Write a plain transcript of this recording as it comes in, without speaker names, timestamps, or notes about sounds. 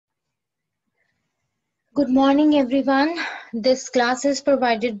Good morning, everyone. This class is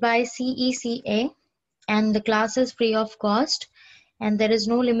provided by CECA and the class is free of cost and there is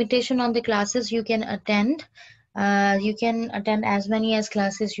no limitation on the classes you can attend. You can attend as many as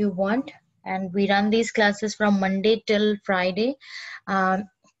classes you want, and we run these classes from Monday till Friday, um,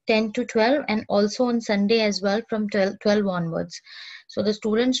 10 to 12, and also on Sunday as well from 12 onwards. So the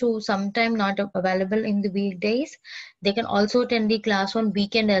students who sometime not available in the weekdays, they can also attend the class on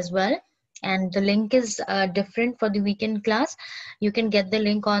weekend as well, and the link is different for the weekend class. You can get the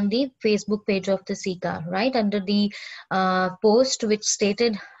link on the Facebook page of the CICA, right under the post which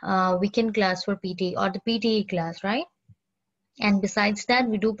stated weekend class for PT or the PTE class, right? And besides that,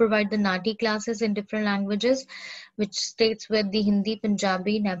 we do provide the Nati classes in different languages, which states with the Hindi,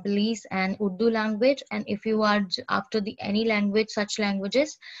 Punjabi, Nepalese, and Urdu language. And if you are after the any language, such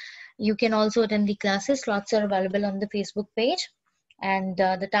languages, you can also attend the classes. Slots are available on the Facebook page, and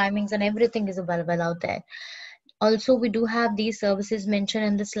the timings and everything is available out there. Also, we do have these services mentioned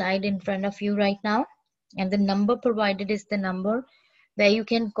in the slide in front of you right now, and the number provided is the number where you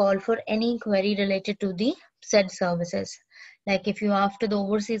can call for any query related to the said services. Like if you after the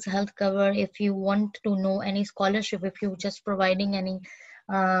overseas health cover, if you want to know any scholarship, if you just providing any,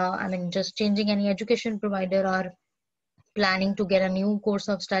 just changing any education provider or planning to get a new course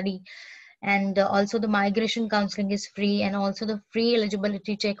of study, and also the migration counseling is free, and also the free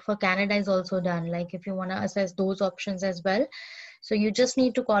eligibility check for Canada is also done, like if you want to assess those options as well. So you just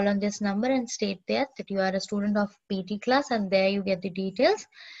need to call on this number and state there that you are a student of PT class, and there you get the details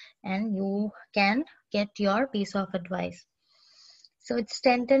and you can get your piece of advice. So it's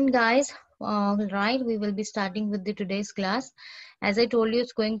 10:10 guys. All right, we will be starting with the today's class. As I told you,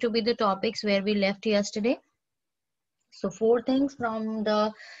 it's going to be the topics where we left yesterday. So 4 things from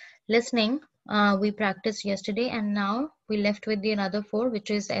the listening we practiced yesterday, and now we left with the another 4,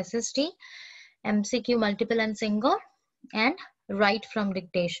 which is SST, MCQ multiple and single, and write from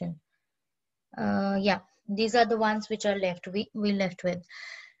dictation. Yeah, these are the ones which are left. We left with.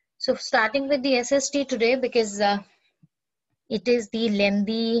 So starting with the SST today, because it is the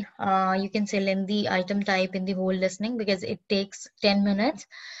lengthy, you can say lengthy item type in the whole listening, because it takes 10 minutes.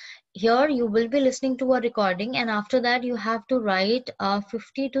 Here you will be listening to a recording, and after that you have to write a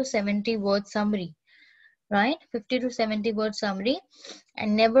 50 to 70 word summary, right? 50 to 70 word summary,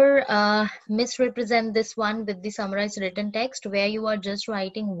 and never misrepresent this one with the summarized written text where you are just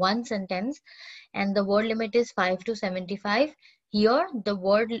writing one sentence and the word limit is 5 to 75. Here the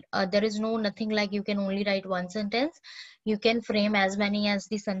word there is nothing like you can only write one sentence. You can frame as many as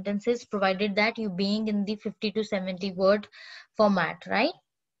the sentences, provided that you being in the 50 to 70 word format, right?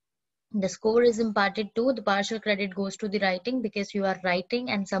 The score is imparted to, the partial credit goes to the writing, because you are writing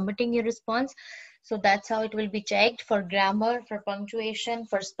and submitting your response. So that's how it will be checked for grammar, for punctuation,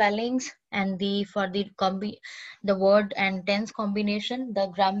 for spellings, and for the word and tense combination, the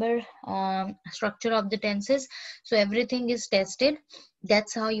grammar structure of the tenses. So everything is tested.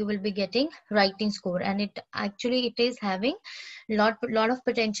 That's how you will be getting writing score, and it is having lot of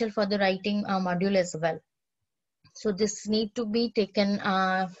potential for the writing module as well. So this need to be taken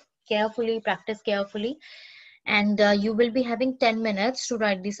carefully, practice carefully, and you will be having 10 minutes to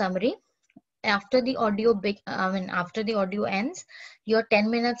write the summary. After the after the audio ends, your 10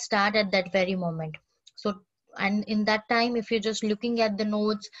 minutes start at that very moment. So, and in that time, if you're just looking at the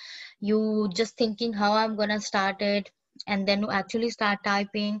notes, you just thinking how I'm gonna start it, and then you actually start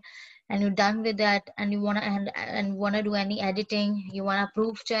typing, and you're done with that, and you wanna and wanna do any editing, you wanna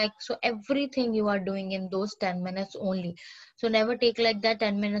proof check. So everything you are doing in those 10 minutes only. So never take like that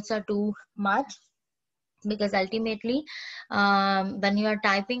 10 minutes are too much, because ultimately when you are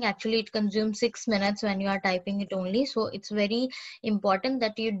typing, actually it consumes 6 minutes when you are typing it only. So it's very important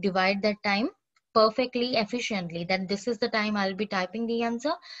that you divide that time perfectly efficiently, that this is the time I'll be typing the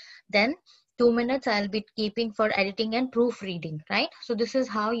answer, then 2 minutes I'll be keeping for editing and proofreading, right? So this is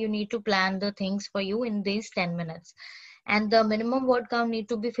how you need to plan the things for you in these 10 minutes. And the minimum word count need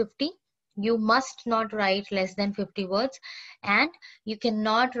to be 50. You must not write less than 50 words, and you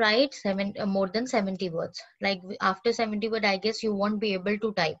cannot write more than 70 words. Like after 70 word, I guess you won't be able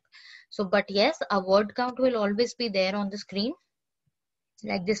to type. So, but yes, a word count will always be there on the screen.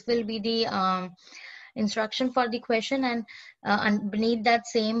 Like this will be the instruction for the question, and beneath that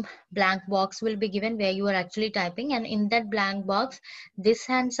same blank box will be given where you are actually typing. And in that blank box, this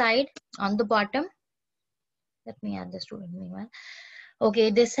hand side on the bottom, let me add the student meanwhile.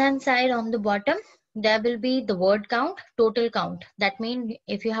 Okay, this hand side on the bottom, there will be the word count, total count. That means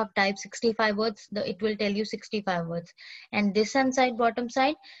if you have typed 65 words, it will tell you 65 words. And this hand side, bottom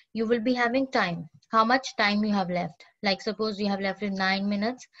side, you will be having time. How much time you have left. Like suppose you have left in 9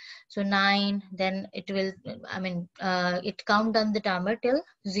 minutes. So 9, then it will, it count down the timer till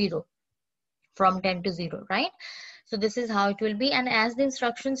 0, from 10 to 0, right? So this is how it will be. And as the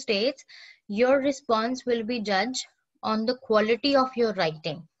instruction states, your response will be judged on the quality of your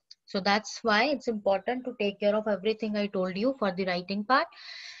writing. So that's why it's important to take care of everything I told you for the writing part,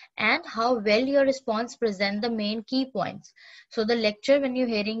 and how well your response present the main key points. So the lecture, when you're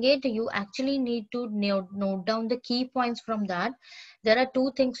hearing it, you actually need to note down the key points from that. There are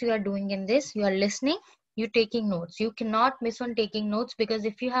two things you are doing in this. You are listening, you're taking notes. You cannot miss on taking notes, because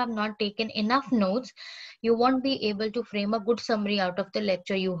if you have not taken enough notes, you won't be able to frame a good summary out of the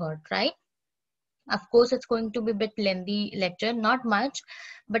lecture you heard, right? Of course, it's going to be a bit lengthy lecture, not much,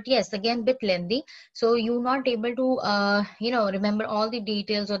 but yes, again, bit lengthy. So you're not able to, remember all the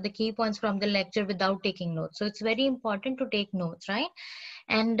details or the key points from the lecture without taking notes. So it's very important to take notes, right?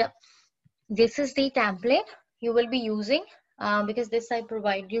 And this is the template you will be using, because this I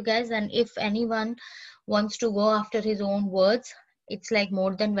provide you guys. And if anyone wants to go after his own words, it's like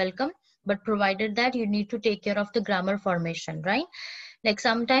more than welcome. But provided that you need to take care of the grammar formation, right? Like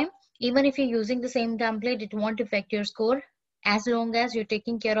sometime, even if you're using the same template, it won't affect your score, as long as you're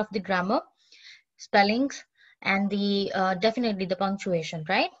taking care of the grammar, spellings, and the definitely the punctuation,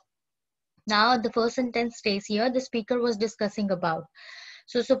 right? Now the first sentence stays here, the speaker was discussing about.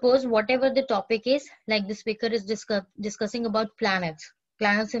 So suppose whatever the topic is, like the speaker is discussing about planets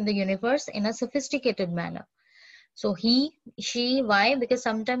in the universe in a sophisticated manner. So he, she, why? Because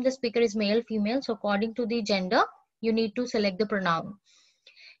sometimes the speaker is male, female. So according to the gender, you need to select the pronoun.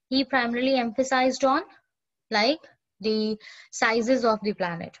 He primarily emphasized on like the sizes of the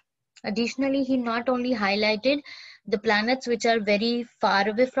planet. Additionally, he not only highlighted the planets which are very far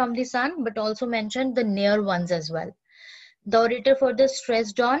away from the sun, but also mentioned the near ones as well. The orator further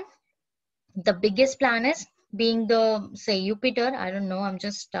stressed on the biggest planets being the, say, Jupiter. I don't know, I'm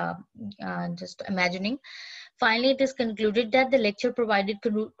just imagining. Finally, it is concluded that the lecture provided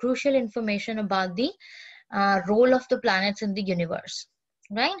crucial information about the role of the planets in the universe,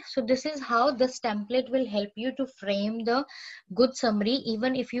 right? So this is how this template will help you to frame the good summary,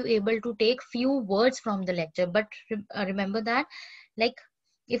 even if you're able to take few words from the lecture. But remember that, like,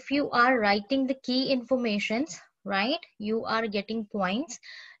 if you are writing the key informations, right, you are getting points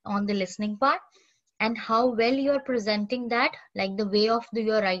on the listening part. And how well you are presenting that, like the way of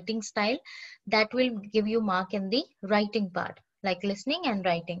your writing style, that will give you mark in the writing part, like listening and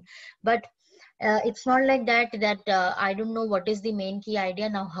writing. But it's not like that I don't know what is the main key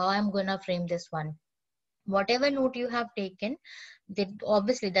idea now, how I'm gonna frame this one. Whatever note you have taken, that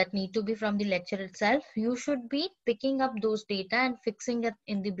obviously that need to be from the lecture itself. You should be picking up those data and fixing it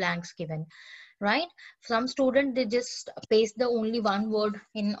in the blanks given, right? Some student, they just paste the only one word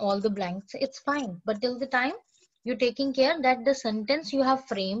in all the blanks. It's fine, but till the time you're taking care that the sentence you have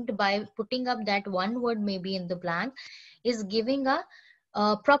framed by putting up that one word maybe in the blank is giving a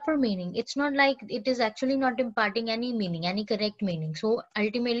proper meaning. It's not like it is actually not imparting any meaning, any correct meaning. So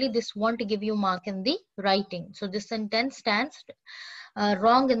ultimately this won't give you mark in the writing. So this sentence stands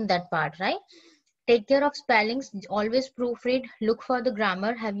wrong in that part, right? Take care of spellings, always proofread, look for the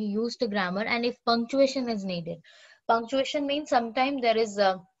grammar, have you used the grammar, and if punctuation is needed. Punctuation means sometimes there is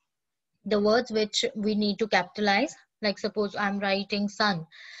the words which we need to capitalize, like suppose I'm writing sun,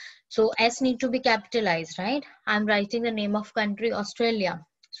 so S need to be capitalized, right? I'm writing the name of country, Australia.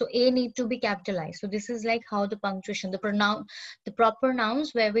 So A need to be capitalized. So this is like how the punctuation, the pronoun, the proper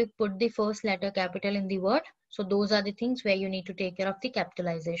nouns where we put the first letter capital in the word. So those are the things where you need to take care of the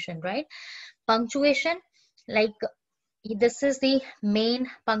capitalization, right? Punctuation, like this is the main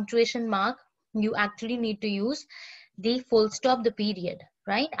punctuation mark. You actually need to use the full stop, the period,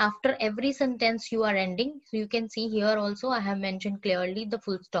 right? After every sentence you are ending. So you can see here also I have mentioned clearly the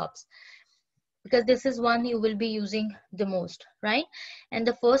full stops, because this is one you will be using the most, right? And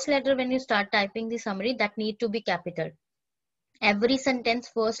the first letter when you start typing the summary, that need to be capital. Every sentence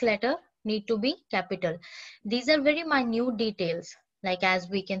first letter need to be capital. These are very minute details. Like as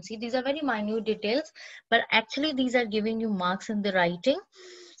we can see, these are very minute details, but actually these are giving you marks in the writing,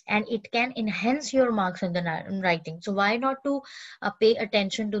 and it can enhance your marks in the writing. So why not to pay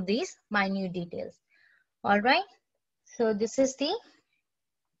attention to these minute details? All right. So this is the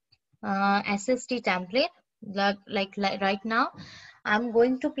SST template. Like right now, I'm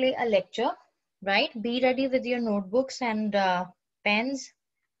going to play a lecture, right? Be ready with your notebooks and pens.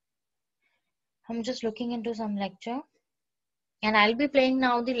 I'm just looking into some lecture. And I'll be playing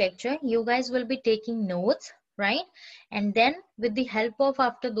now the lecture. You guys will be taking notes, right? And then with the help of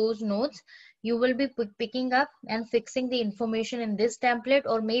after those notes, you will be picking up and fixing the information in this template,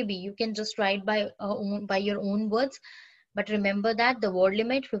 or maybe you can just write by your own words. But remember that the word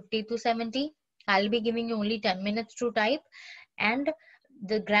limit 50 to 70. I'll be giving you only 10 minutes to type, and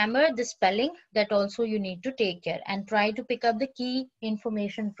the grammar, the spelling, that also you need to take care and try to pick up the key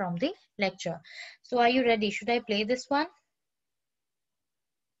information from the lecture. So are you ready? Should I play this one?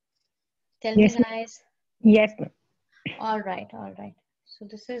 Tell me, Yes, ma'am. guys. Yes, ma'am. All right, all right. So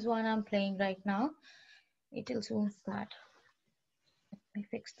this is one I'm playing right now. It will soon start. Let me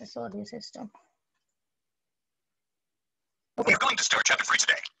fix this audio system. Okay. We're going to start chapter 3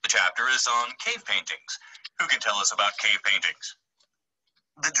 today. The chapter is on cave paintings. Who can tell us about cave paintings?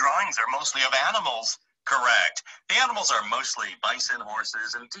 The drawings are mostly of animals. Correct. The animals are mostly bison,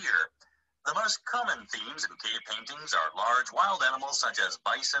 horses, and deer. The most common themes in cave paintings are large wild animals such as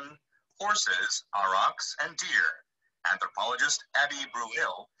bison, horses, aurochs, and deer. Anthropologist Abby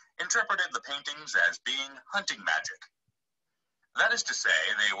Bruhill interpreted the paintings as being hunting magic. That is to say,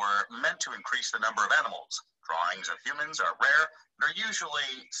 they were meant to increase the number of animals. Drawings of humans are rare and are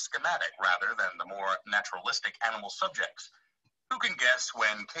usually schematic rather than the more naturalistic animal subjects. Who can guess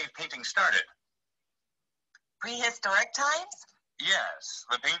when cave paintings started? Prehistoric times? Yes,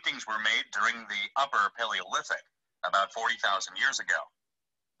 the paintings were made during the Upper Paleolithic, about 40,000 years ago.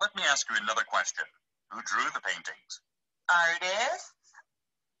 Let me ask you another question. Who drew the paintings? Artists?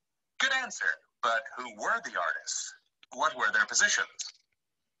 Good answer, but who were the artists? What were their positions?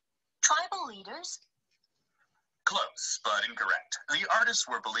 Tribal leaders? Close, but incorrect. The artists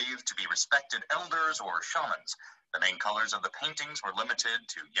were believed to be respected elders or shamans. The main colors of the paintings were limited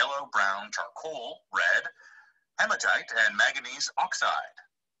to yellow, brown, charcoal, red, hematite, and manganese oxide.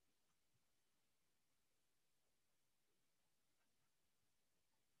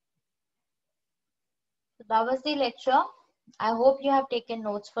 So that was the lecture. I hope you have taken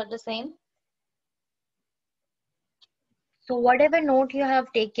notes for the same. So whatever note you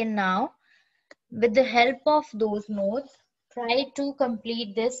have taken now, with the help of those notes, try to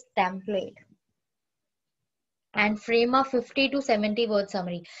complete this template and frame a 50 to 70 word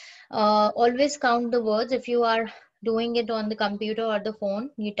summary. Always count the words if you are doing it on the computer or the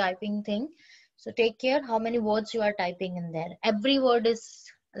phone, you typing thing. So take care how many words you are typing in there. Every word is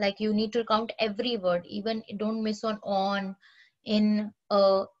like you need to count every word, even don't miss on, in,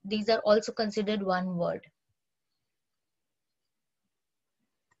 these are also considered one word.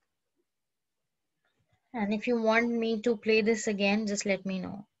 And if you want me to play this again, just let me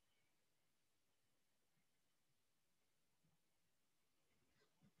know.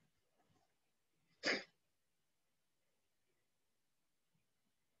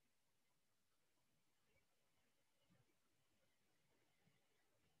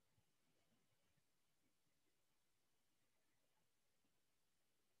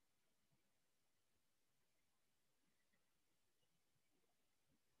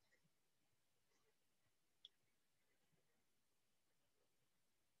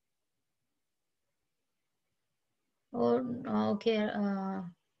 Oh, okay,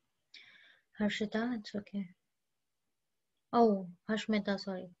 Harshita, it's okay. Oh, Hashmita,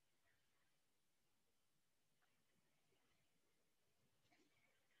 sorry.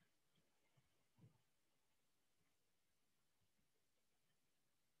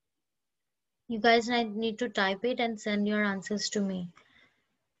 You guys need to type it and send your answers to me.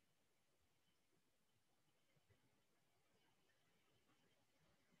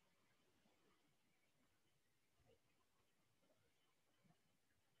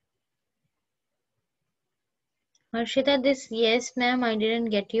 Harshita, this yes, ma'am, I didn't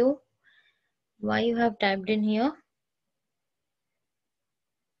get you. Why you have typed in here?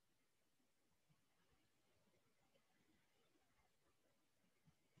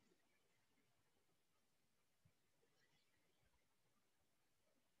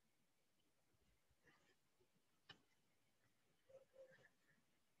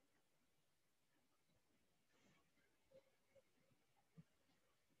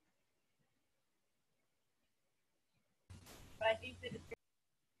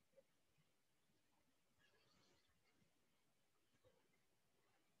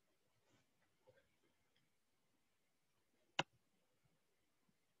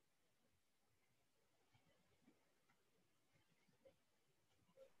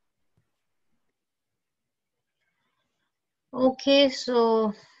 Okay,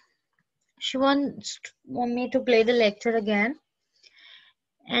 so she wants want me to play the lecture again.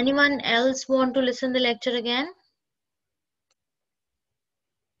 Anyone else want to listen the lecture again?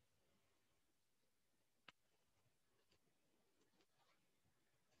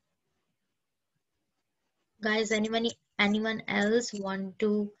 Guys, anyone else want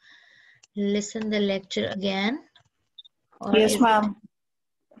to listen the lecture again? Or Yes, is it? ma'am.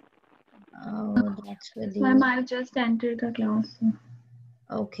 Oh, that's with you. Ma'am, I've just entered the class.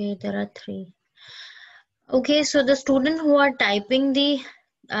 Okay, there are 3. Okay, so the student who are typing the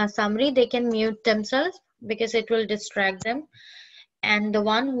summary, they can mute themselves because it will distract them. And the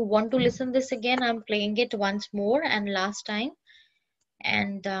one who want to listen this again, I'm playing it once more and last time.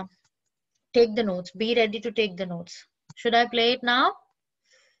 And take the notes. Be ready to take the notes. Should I play it now?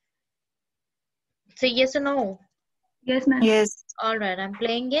 Say yes or no. Yes, ma'am. Yes. All right, I'm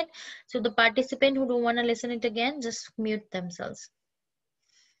playing it. So the participant who don't want to listen it again, just mute themselves.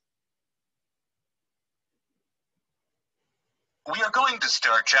 We are going to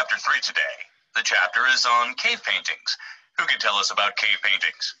start chapter 3 today. The chapter is on cave paintings. Who can tell us about cave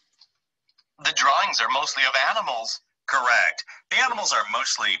paintings? The drawings are mostly of animals. Correct. The animals are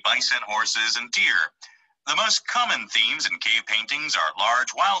mostly bison, horses, and deer. The most common themes in cave paintings are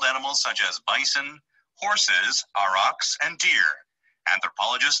large wild animals such as bison, horses, aurochs, and deer.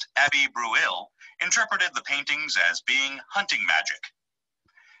 Anthropologist Abby Bruill interpreted the paintings as being hunting magic.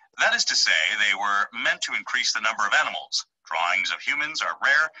 That is to say, they were meant to increase the number of animals. Drawings of humans are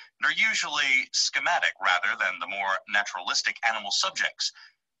rare and are usually schematic rather than the more naturalistic animal subjects.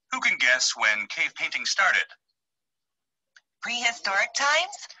 Who can guess when cave painting started? Prehistoric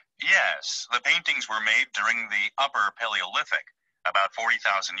times? Yes, the paintings were made during the Upper Paleolithic, about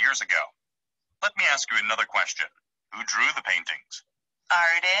 40,000 years ago. Let me ask you another question. Who drew the paintings?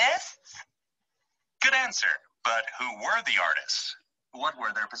 Artists? Good answer, but who were the artists? What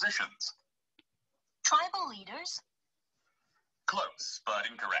were their positions? Tribal leaders? Close, but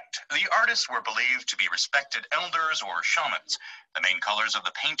incorrect. The artists were believed to be respected elders or shamans. The main colors of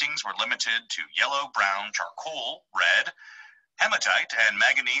the paintings were limited to yellow, brown, charcoal, red, hematite, and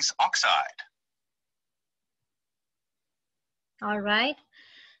manganese oxide. All right,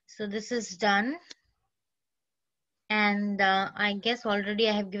 so this is done. And I guess already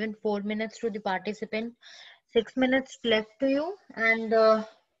I have given 4 minutes to the participant, 6 minutes left to you, and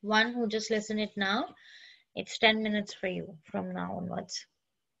one who just listen it now, it's 10 minutes for you from now onwards.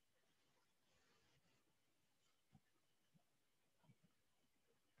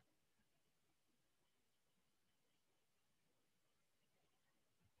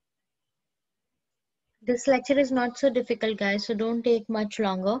 This lecture is not so difficult, guys, so don't take much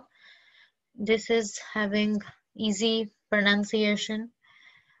longer. This is having easy pronunciation,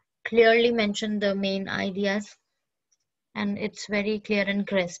 clearly mention the main ideas, and it's very clear and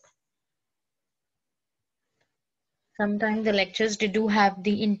crisp. Sometimes the lectures they do have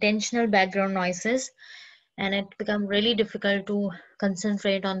the intentional background noises, and it becomes really difficult to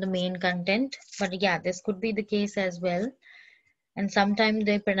concentrate on the main content. But yeah, this could be the case as well. And sometimes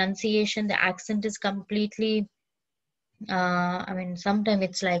the pronunciation, the accent is completely I mean, sometimes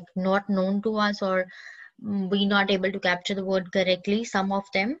it's like not known to us, or we not able to capture the word correctly, some of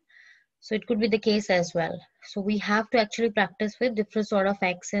them. So it could be the case as well. So we have to actually practice with different sort of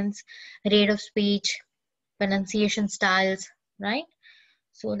accents, rate of speech, pronunciation styles, right?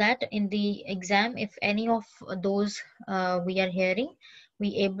 So that in the exam, if any of those we are hearing,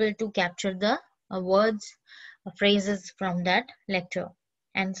 we able to capture the words, phrases from that lecture,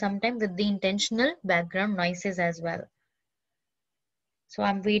 and sometimes with the intentional background noises as well. So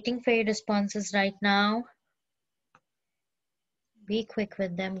I'm waiting for your responses right now. Be quick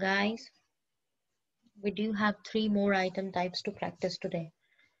with them, guys. We do have 3 more item types to practice today.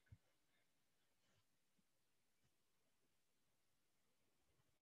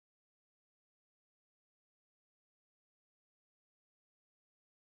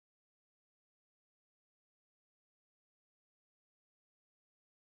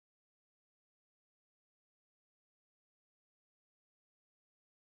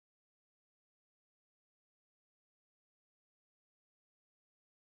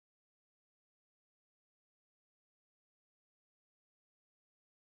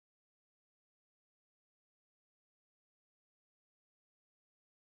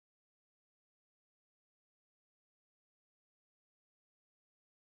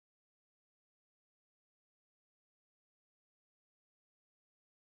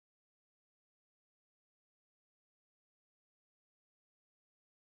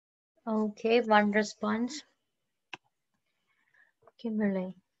 Okay, one response.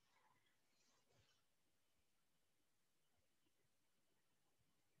 Kimberly.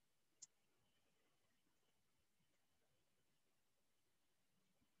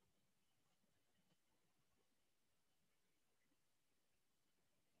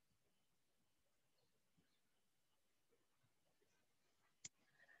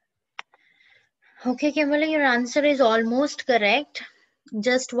 Okay, Kimberly, your answer is almost correct.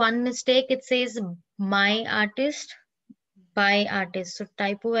 Just one mistake. It says my artist, by artist. So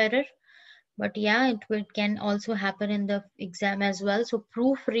typo error. But yeah, can also happen in the exam as well. So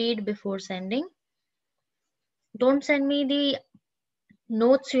proofread before sending. Don't send me the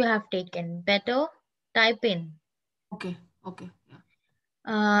notes you have taken. Better type in. Okay. Okay.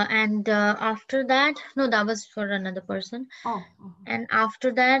 Yeah. And after that, no, that was for another person. Oh. And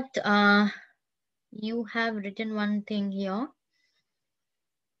after that, you have written one thing here.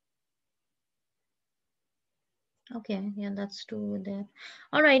 Okay, yeah, that's two there.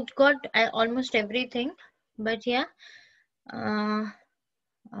 All right, got almost everything, but yeah,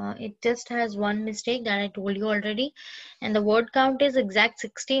 it just has one mistake that I told you already, and the word count is exact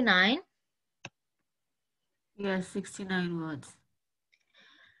 69. Yes, 69 words.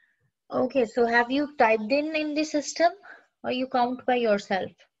 Okay, so have you typed in the system, or you count by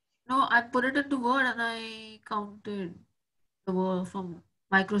yourself? No, I put it into Word and I counted the word from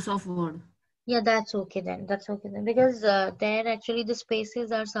Microsoft Word. Yeah, that's okay then. That's okay then, because there actually the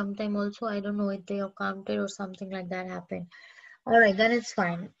spaces are sometime also, I don't know if they are counted or something like that happened. All right, then it's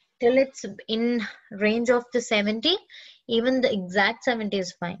fine. Till it's in range of the 70, even the exact 70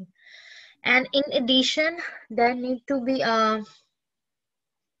 is fine. And in addition, there need to be a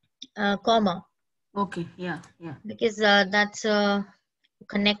comma, Okay. Yeah. because that's a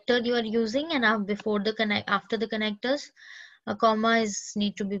connector you are using, and before the after the connectors, a comma is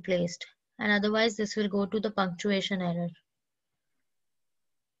need to be placed, and otherwise this will go to the punctuation error.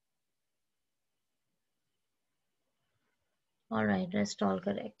 All right, rest all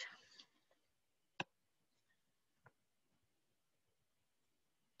correct.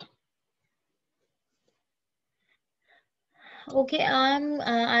 Okay,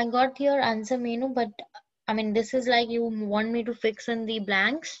 I got your answer, Menu, but I mean this is like you want me to fix in the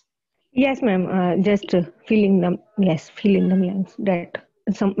blanks. Yes, ma'am. Just filling them. Yes, filling the blanks. That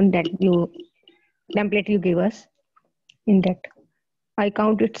you template you gave us in that. I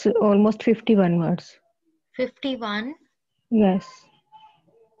count it's almost 51 words. 51. Yes.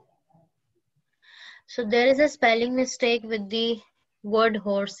 So there is a spelling mistake with the word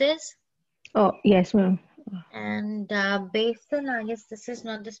horses. Oh, yes, ma'am. And basin, I guess this is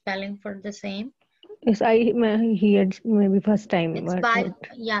not the spelling for the same. Yes, I heard maybe first time. It's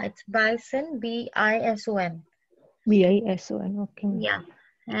it's bison, B-I-S-O-N. B-I-S-O-N. Okay. Ma'am. Yeah.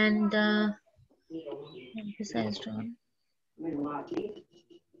 And emphasized on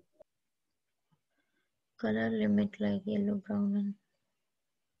color limit like yellow, brown, and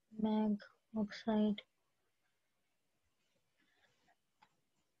mag oxide.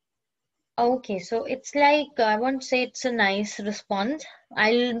 Okay, so it's like I won't say it's a nice response.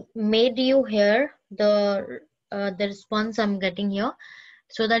 I'll made you hear the response I'm getting here,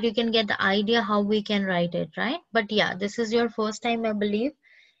 so that you can get the idea how we can write it, right? But yeah, this is your first time, I believe.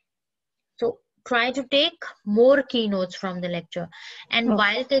 So try to take more keynotes from the lecture, and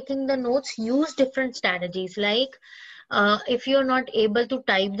while taking the notes, use different strategies. Like if you're not able to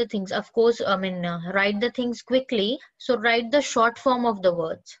type the things, of course, I mean write the things quickly. So write the short form of the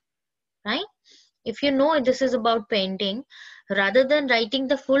words, right? If you know this is about painting, rather than writing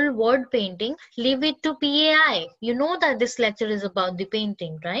the full word painting, leave it to PAI. You know that this lecture is about the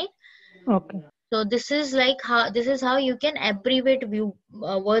painting, right? Okay. So this is how you can abbreviate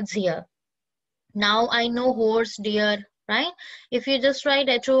words here. Now I know horse, deer, right? If you just write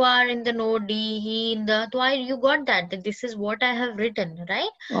HOR in the note, D, he in the, so you got that this is what I have written, right?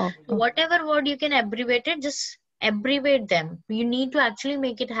 Okay. So whatever word you can abbreviate it, just abbreviate them. You need to actually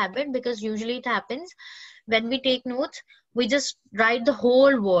make it habit, because usually it happens when we take notes, we just write the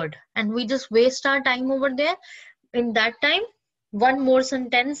whole word and we just waste our time over there. In that time, one more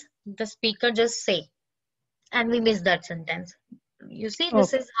sentence the speaker just say, and we miss that sentence. You see,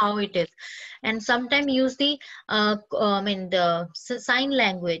 this is how it is. And sometimes use the the sign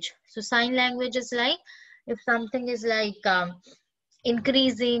language. So sign language is like, if something is like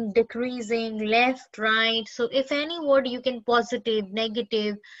increasing, decreasing, left, right. So if any word you can positive,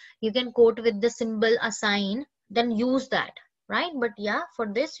 negative, you can quote with the symbol assign, then use that, right? But yeah, for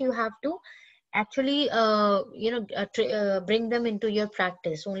this you have to actually bring them into your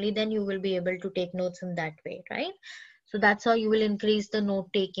practice. Only then you will be able to take notes in that way, right? So that's how you will increase the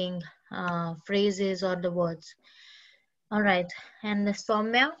note taking phrases or the words. All right, and the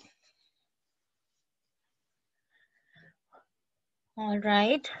Soumya. All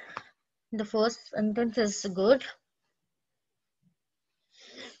right, the first sentence is good.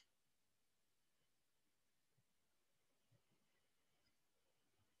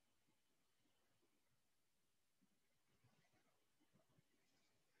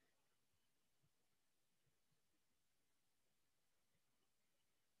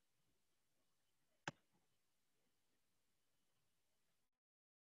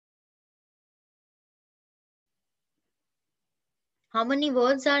 How many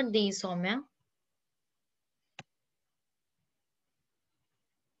words are these, Soumya?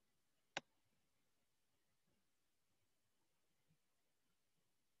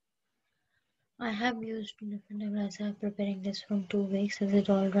 I have used different devices. I'm preparing this from 2 weeks. Is it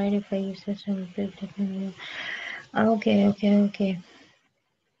all right if I use this? Okay.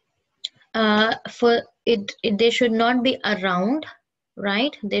 For it, they should not be around,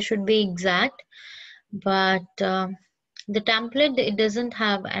 right? They should be exact. But the template, it doesn't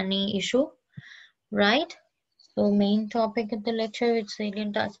have any issue, right? So main topic of the lecture is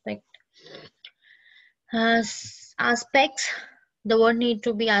salient aspect. Aspects, the word need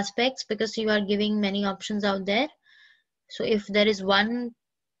to be aspects because you are giving many options out there. So if there is one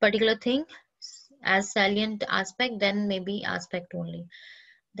particular thing as salient aspect, then maybe aspect only.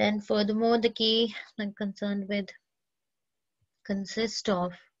 Then furthermore, the key I'm concerned with consists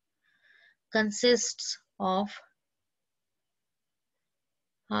of,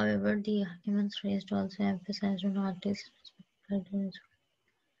 however, the arguments raised also emphasized on artists,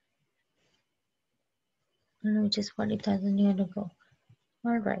 which is 40,000 years ago.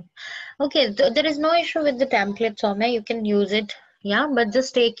 All right. Okay, there is no issue with the template, Soumya. You can use it, yeah, but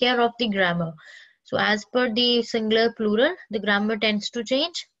just take care of the grammar. So as per the singular plural, the grammar tends to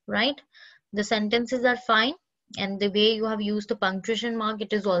change, right? The sentences are fine, and the way you have used the punctuation mark,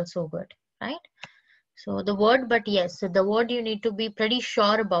 it is also good, right? So the word, but yes, so the word you need to be pretty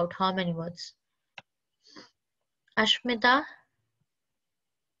sure about how many words. Ashmita,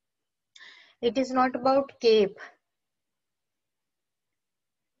 it is not about cape.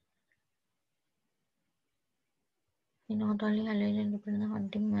 Not only highlighted the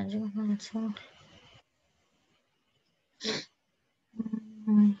hunting magic also.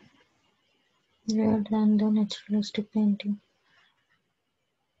 Rather than the naturalistic painting.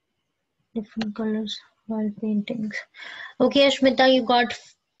 Different colors while paintings. Okay, Ashmita, you got,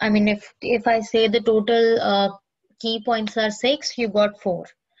 I mean, if I say the total key points are 6, you got 4.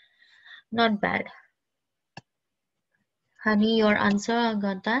 Not bad. Honey, your answer, I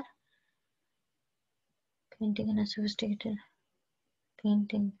got that. Painting and a sophisticated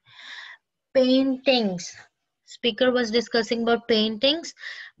painting. Paintings. Speaker was discussing about paintings,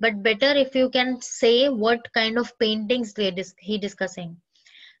 but better if you can say what kind of paintings he discussing.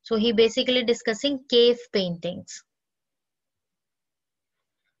 So he basically discussing cave paintings.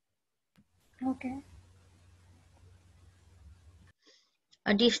 Okay.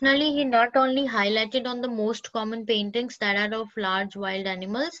 Additionally, he not only highlighted on the most common paintings that are of large wild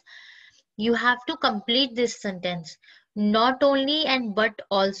animals. You have to complete this sentence. Not only and but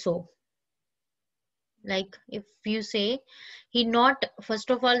also. Like if you say, he not, first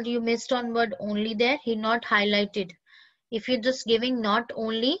of all, you missed on word only there, he not highlighted. If you're just giving not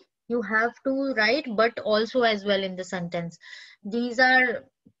only, you have to write but also as well in the sentence. These are,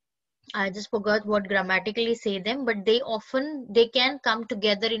 I just forgot what grammatically say them, but they can come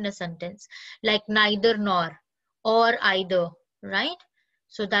together in a sentence, like neither nor or either, right?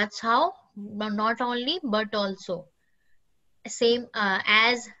 So that's how, not only but also. Same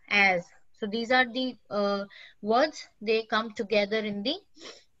as. So these are the words, they come together in the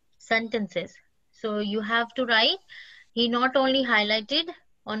sentences. So you have to write, he not only highlighted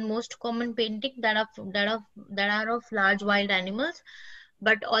on most common painting that are of large wild animals,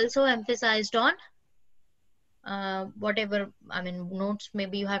 but also emphasized on whatever, I mean, notes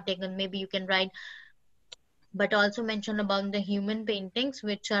maybe you have taken, maybe you can write, but also mention about the human paintings,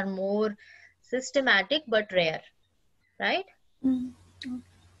 which are more systematic but rare, right? Mm.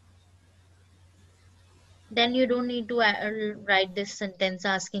 Then you don't need to write this sentence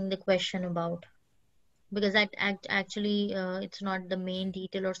asking the question about, because that actually it's not the main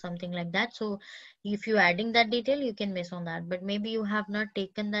detail or something like that. So if you adding that detail, you can miss on that, but maybe you have not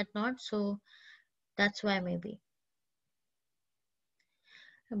taken that note, so that's why. Maybe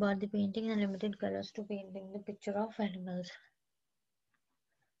about the painting and limited colors to painting the picture of animals.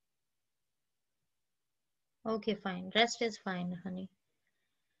 Okay, fine, rest is fine, honey.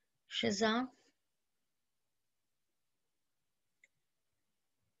 Shiza,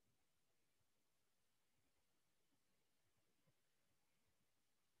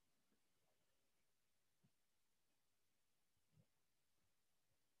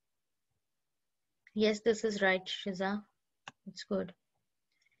 yes, this is right, Shiza, it's good.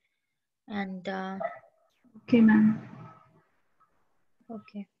 And Okay, ma'am.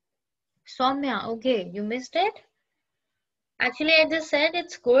 okay, Soumya, okay, you missed it. Actually, I just said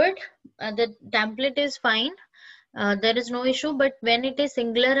it's good. The template is fine. There is no issue. But when it is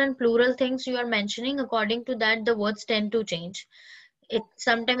singular and plural things you are mentioning, according to that, the words tend to change.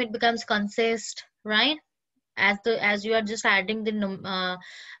 Sometimes it becomes consist, right? as you are just adding the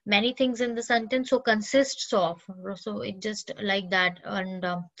many things in the sentence, so consists of, so it just like that. And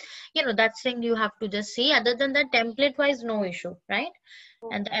that's thing you have to just see. Other than that, template wise, no issue, right?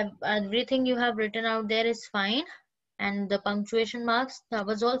 And everything you have written out there is fine, and the punctuation marks, that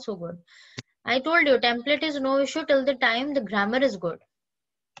was also good. I told you template is no issue till the time the grammar is good.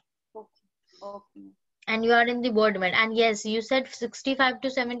 Okay. And you are in the word melt. And yes, you said 65 to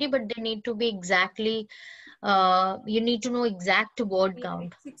 70, but they need to be exactly, you need to know exact word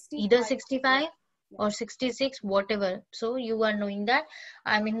count, either 65 or 66, whatever. So you are knowing that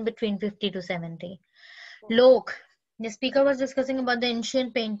I'm in between 50 to 70. Lok, the speaker was discussing about the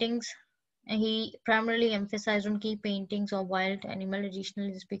ancient paintings. He primarily emphasized on key paintings of wild animal.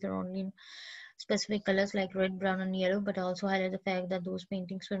 Additionally, the speaker only in specific colors like red, brown, and yellow, but also highlight the fact that those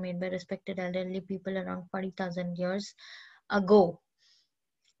paintings were made by respected elderly people around 40,000 years ago.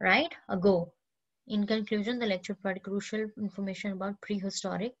 Right? Ago. In conclusion, the lecture provided crucial information about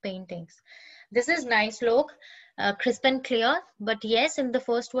prehistoric paintings. This is nice, Lok, crisp and clear. But yes, in the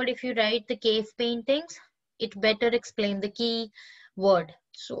first word, if you write the cave paintings, it better explain the key word.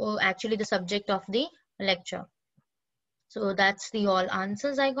 So actually the subject of the lecture. So that's the all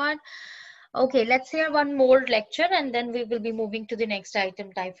answers I got. Okay, let's hear one more lecture and then we will be moving to the next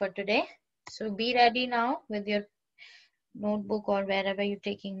item type for today. So be ready now with your notebook or wherever you're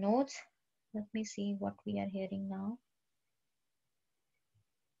taking notes. Let me see what we are hearing now.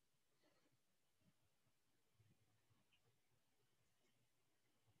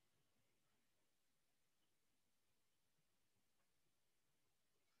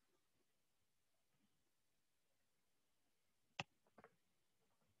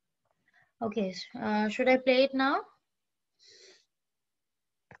 Okay, should I play it now?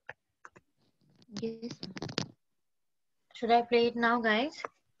 Yes. Should I play it now, guys?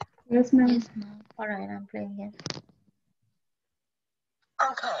 Yes, ma'am. Yes, ma'am. All right, I'm playing it.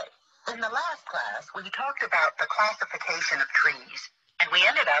 Okay. In the last class, we talked about the classification of trees, and we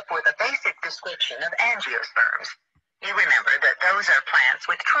ended up with a basic description of angiosperms. You remember that those are plants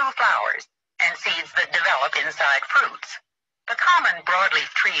with true flowers and seeds that develop inside fruits. The common broadleaf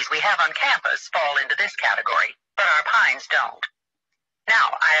trees we have on campus fall into this category, but our pines don't.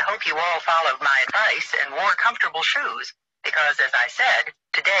 Now, I hope you all followed my advice and wore comfortable shoes, because as I said,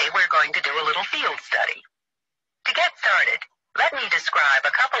 today we're going to do a little field study. To get started, let me describe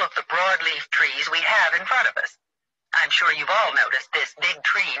a couple of the broadleaf trees we have in front of us. I'm sure you've all noticed this big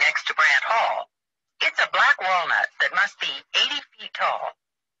tree next to Brant Hall. It's a black walnut that must be 80 feet tall.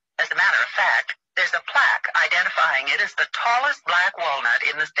 As a matter of fact, there's a plaque identifying it as the tallest black walnut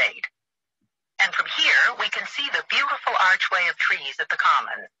in the state. And from here, we can see the beautiful archway of trees at the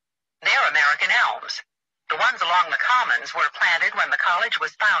Commons. They're American elms. The ones along the Commons were planted when the college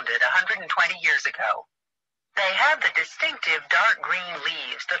was founded 120 years ago. They have the distinctive dark green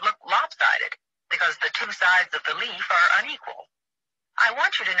leaves that look lopsided because the two sides of the leaf are unequal. I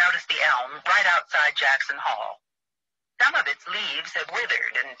want you to notice the elm right outside Jackson Hall. Some of its leaves have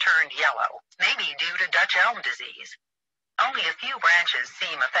withered and turned yellow, maybe due to Dutch elm disease. Only a few branches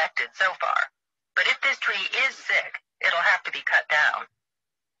seem affected so far, but if this tree is sick, it'll have to be cut down.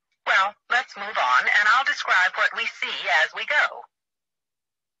 Well, let's move on, and I'll describe what we see as we go.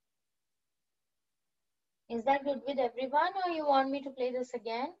 Is that good with everyone, or you want me to play this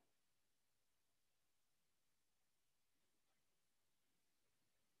again?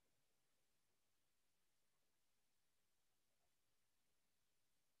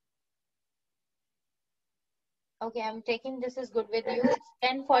 Okay, I'm taking this is good with you. It's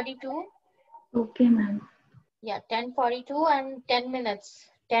 10:42. Okay, ma'am. Yeah, 10:42 and 10 minutes.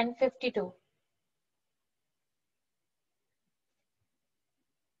 10:52.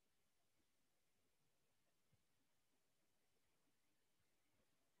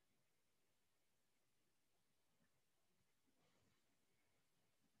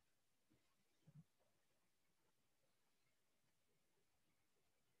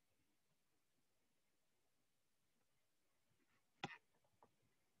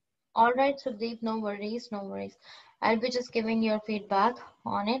 All right, Sudeep, no worries, no worries. I'll be just giving your feedback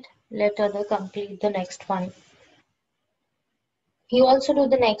on it. Let other complete the next one. You also do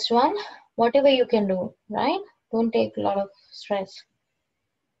the next one, whatever you can do, right? Don't take a lot of stress.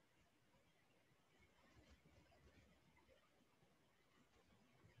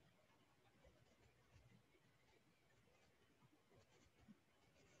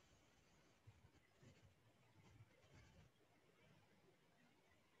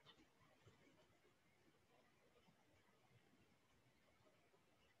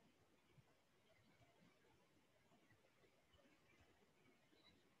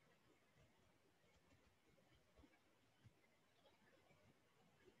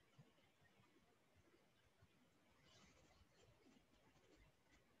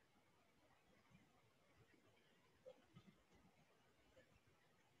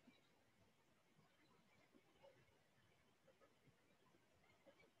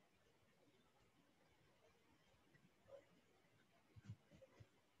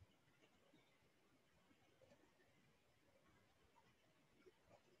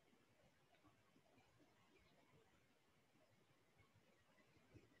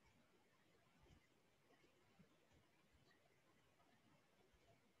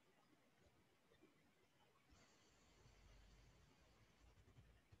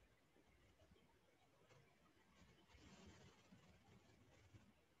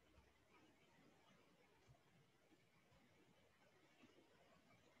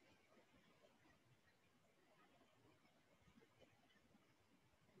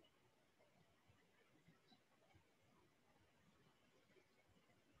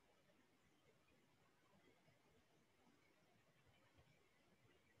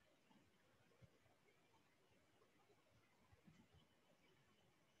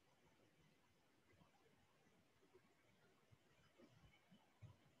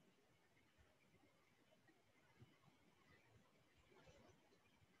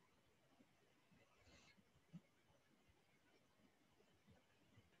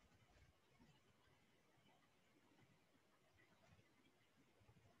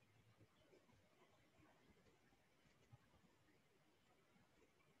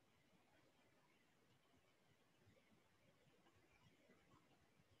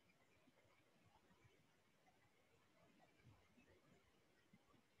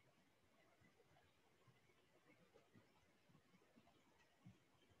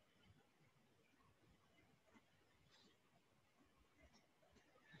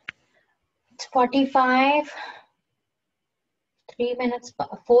 It's 45. 3 minutes,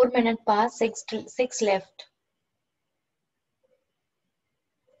 4 minutes past, six left.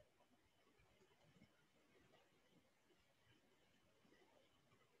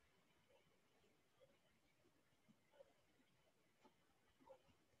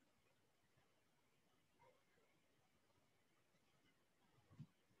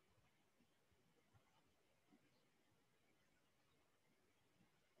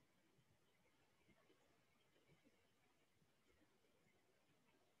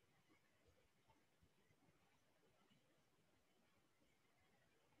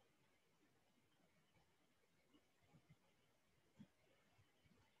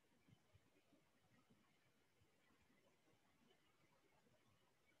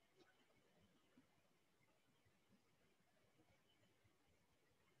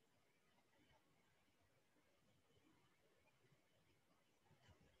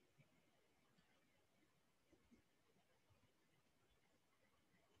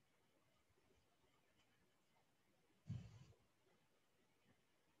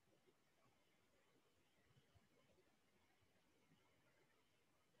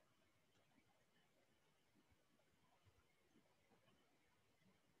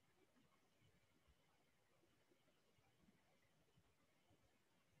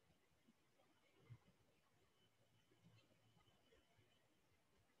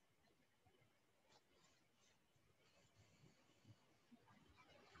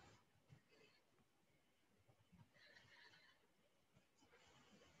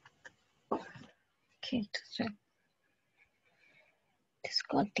 Okay, so this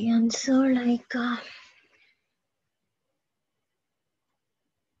got the answer like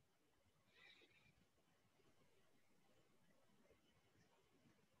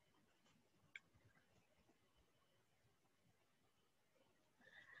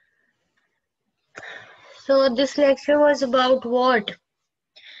so this lecture was about what?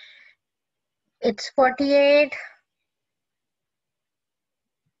 It's 48.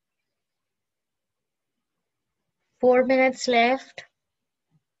 4 minutes left.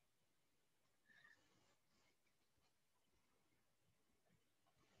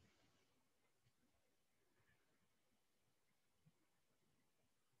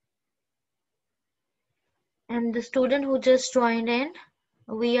 And the student who just joined in,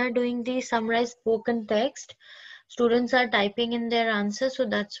 we are doing the summarized spoken text. Students are typing in their answers, so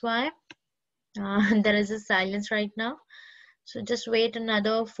that's why there is a silence right now. So just wait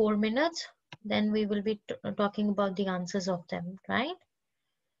another 4 minutes, then we will be talking about the answers of them, right?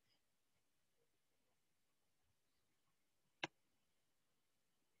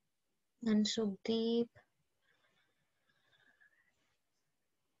 And Sukhdeep.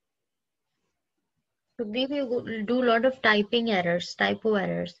 Sukhdeep, you do a lot of typing errors, typo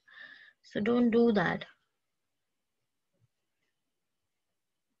errors. So don't do that.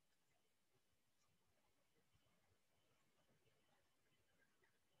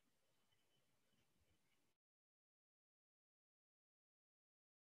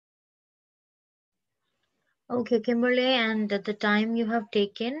 Okay, Kimberly, and the time you have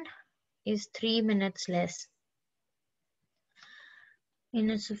taken is 3 minutes less. In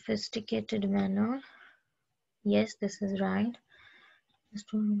a sophisticated manner. Yes, this is right.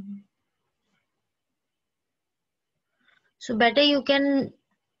 So better you can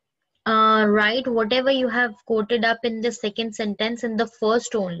write whatever you have quoted up in the second sentence in the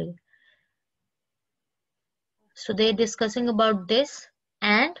first only. So they're discussing about this,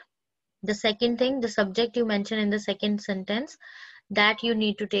 and the second thing, the subject you mentioned in the second sentence, that you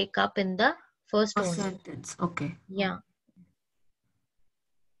need to take up in the first only. Sentence, okay. Yeah.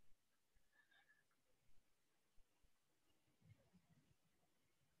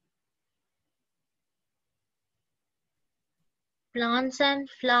 Plants and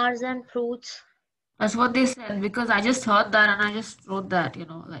flowers and fruits. That's what they said, because I just heard that and I just wrote that,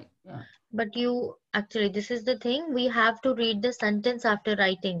 like, yeah. But you, actually, this is the thing, we have to read the sentence after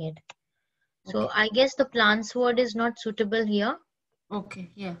writing it. So Okay. I guess the plants word is not suitable here. Okay,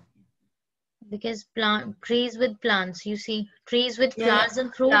 yeah. Because trees with plants, you see, trees with Yeah, flowers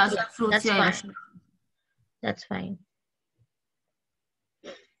and fruit, flowers yeah, and fruits, that's yeah, fine. yeah, sure. That's fine.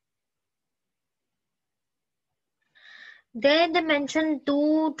 There they mentioned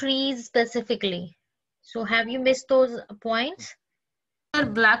 2 trees specifically. So have you missed those points?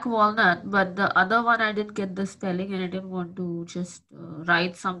 Black walnut, but the other one I didn't get the spelling and I didn't want to just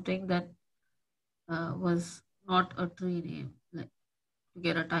write something that was not a tree name, like to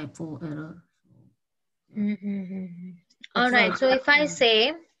get a typo error. So, yeah. All That's right. why. So if I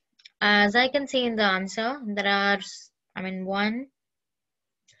say, as I can see in the answer, there are, 1,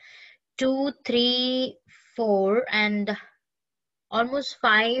 2, 3, 4, and almost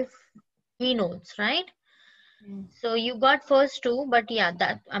 5 keynotes, right? So you got first 2, but yeah,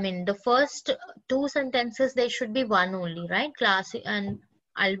 the first 2 sentences, they should be one only, right? Class, and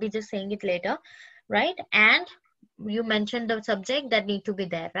I'll be just saying it later, right? And you mentioned the subject that need to be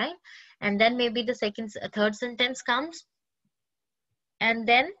there, right? And then maybe the third sentence comes, and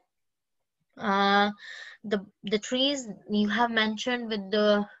then the trees you have mentioned with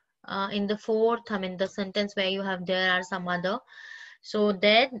the in the fourth, the sentence where you have there are some other. So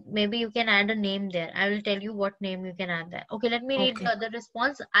there, maybe you can add a name there. I will tell you what name you can add there. Okay, let me read the other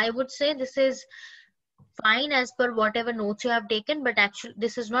response. I would say this is fine as per whatever notes you have taken, but actually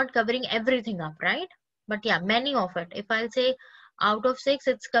this is not covering everything up, right? But yeah, many of it. If I'll say out of 6,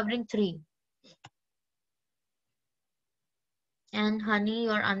 it's covering 3. And Honey,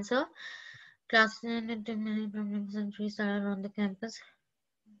 your answer. Classes and many problems and trees are on the campus.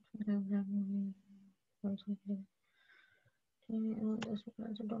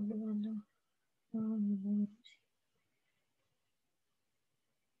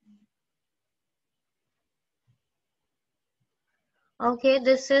 Okay,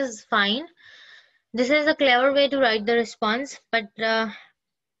 this is fine. This is a clever way to write the response, but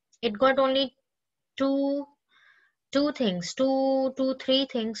it got only two, three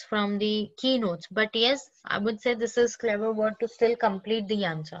things from the keynotes. But yes, I would say this is clever word to still complete the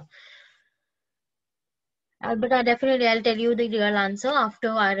answer. But I'll tell you the real answer after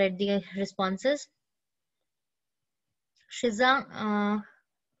I read the responses. Shiza,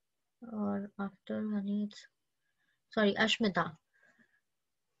 or after Honey, sorry, Ashmita.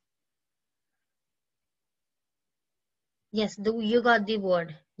 Yes, you got the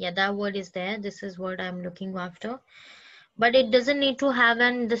word. Yeah, that word is there. This is what I'm looking after. But it doesn't need to have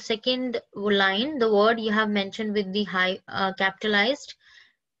the second line, the word you have mentioned with the high capitalized.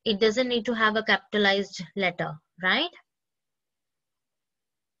 It doesn't need to have a capitalized letter, right?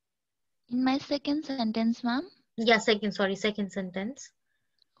 In my second sentence, ma'am? Yeah, second sentence.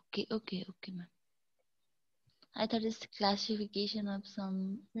 Okay, ma'am. I thought it's classification of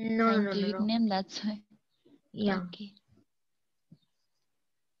some scientific name, that's why. Yeah. Okay.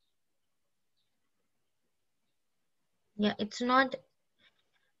 Yeah, it's not,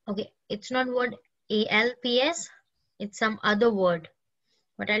 okay, it's not word ALPS, it's some other word.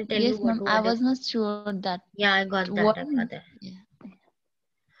 But I'll tell you what word. I was not sure that. Yeah, I got that. I got that. Yeah.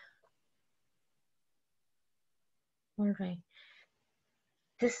 All right.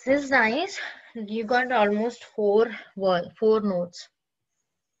 This is nice. You got almost 4 notes.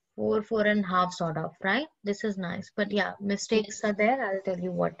 4.5 sort of, right? This is nice. But yeah, mistakes are there. I'll tell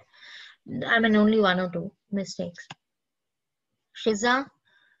you what. Only 1 or 2 mistakes. Shiza.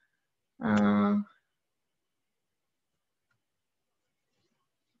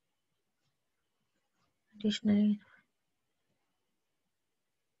 Dictionary.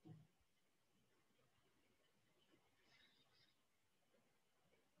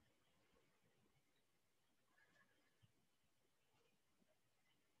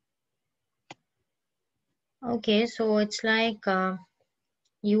 Okay, so it's like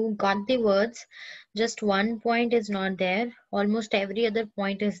you got the words, just 1 point is not there. Almost every other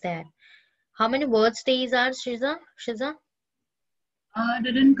point is there. How many words these are, Shiza?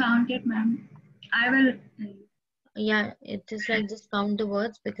 Didn't count it, ma'am. I will. Yeah, it is like just count the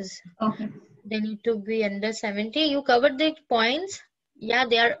words because Okay. they need to be under 70. You covered the points. Yeah,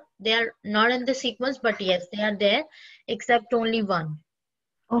 they are not in the sequence, but yes, they are there, except only 1.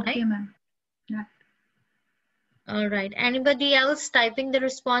 Okay, right? ma'am. Yeah. All right. Anybody else typing the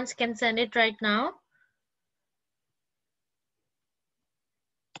response can send it right now.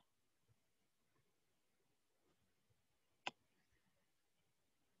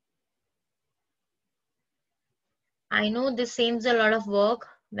 I know this seems a lot of work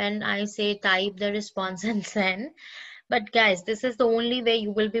when I say type the response and send, but guys, this is the only way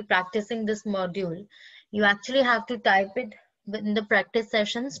you will be practicing this module. You actually have to type it in the practice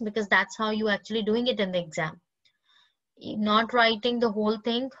sessions because that's how you actually doing it in the exam. Not writing the whole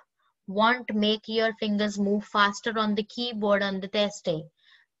thing won't make your fingers move faster on the keyboard on the test day.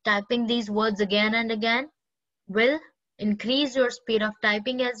 Typing these words again and again will increase your speed of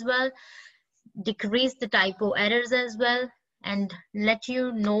typing as well, decrease the typo errors as well, and let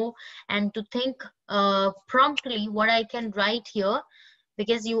you know and to think promptly what I can write here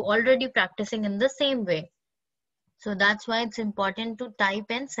because you already practicing in the same way. So that's why it's important to type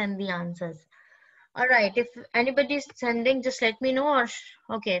and send the answers. All right, if anybody is sending, just let me know. Or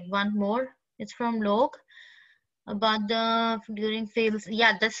okay, one more. It's from Lok about the during fails.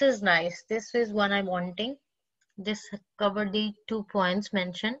 Yeah, this is nice. This is one I'm wanting. This covered the 2 points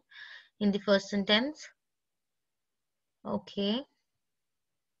mentioned. in the first sentence? Okay.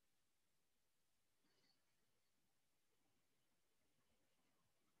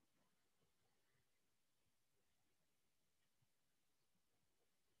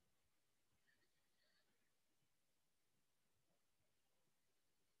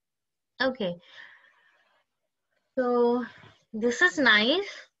 Okay. So this is nice.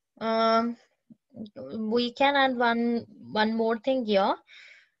 We can add one more thing here,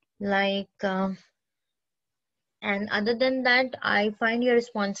 like, and other than that, I find your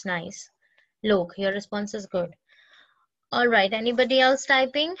response nice. Look, your response is good. All right. Anybody else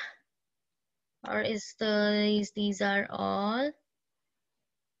typing, or is these are all?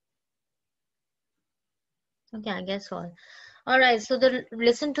 Okay, I guess all. All right. So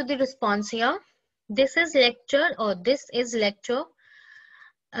listen to the response here. This is lecture, or this is lecture.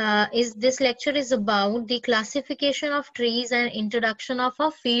 This lecture is about the classification of trees and introduction of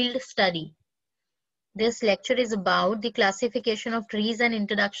a field study. This lecture is about the classification of trees and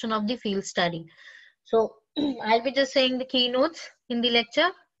introduction of the field study. So I'll be just saying the keynotes in the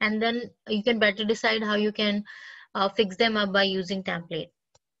lecture, and then you can better decide how you can fix them up by using template.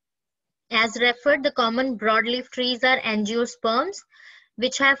 As referred, the common broadleaf trees are angiosperms,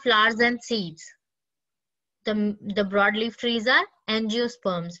 which have flowers and seeds. The broadleaf trees are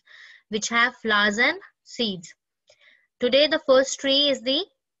angiosperms, which have flowers and seeds. Today, the first tree is the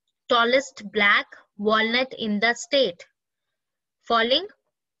tallest black walnut in the state. Falling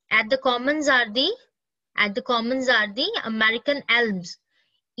at the commons are the American elms,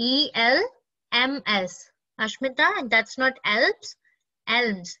 ELMS. Ashmita, that's not elms,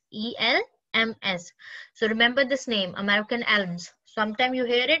 elms, ELMS. So remember this name, American elms. Sometime you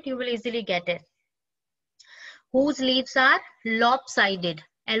hear it, you will easily get it. Whose leaves are lopsided,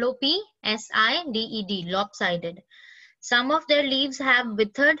 LOPSIDED, lopsided. Some of their leaves have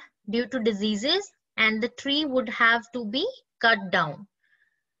withered due to diseases, and the tree would have to be cut down.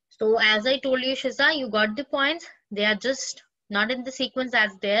 So as I told you, Shiza, you got the points. They are just not in the sequence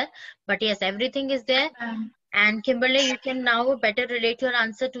as there, but yes, everything is there. And Kimberly, you can now better relate your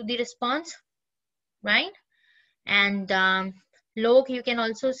answer to the response, right? And Lok, you can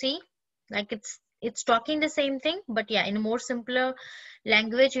also see, like it's talking the same thing, but yeah, in a more simpler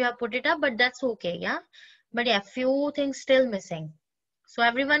language you have put it up, but that's okay, yeah. But yeah, few things still missing. So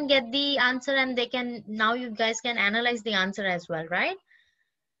everyone get the answer, and they can, now you guys can analyze the answer as well, right?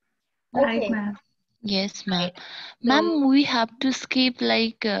 Right, Okay. ma'am. Yes, ma'am. Right. Ma'am, we have to skip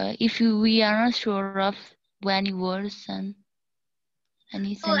like if we are not sure of any words and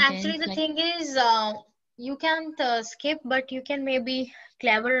any So actually sentence the like. thing is, you can't skip, but you can maybe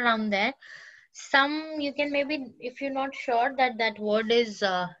clever around there. Some you can maybe, if you're not sure that that word is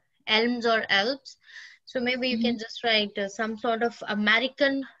elms or alps, so maybe you can just write some sort of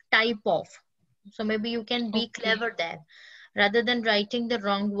American type of. So maybe you can be Okay. clever there. Rather than writing the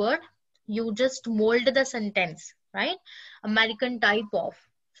wrong word, you just mold the sentence, right? American type of.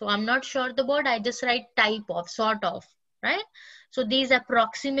 So I'm not sure the word, I just write type of, sort of, right? So these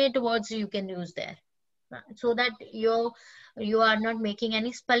approximate words you can use there, so that you are not making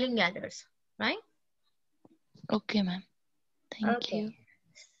any spelling errors, right? Okay, ma'am. Thank you. Okay.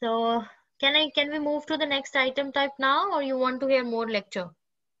 So can we move to the next item type now, or you want to hear more lecture?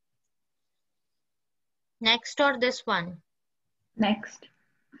 Next or this one? Next.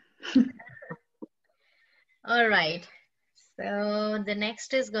 All right. So the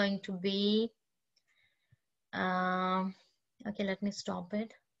next is going to be, okay, let me stop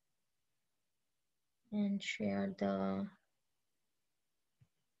it and share the,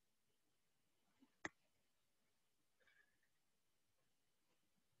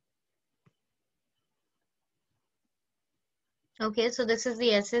 okay, so this is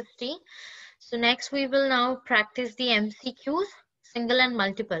the SST. So next we will now practice the MCQs, single and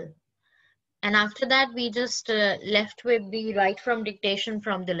multiple. And after that, we just left with the write from dictation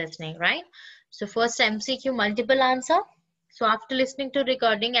from the listening, right? So first MCQ, multiple answer. So after listening to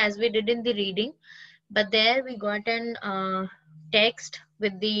recording, as we did in the reading, but there we got an text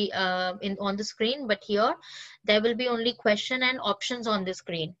with the on the screen, but here there will be only question and options on the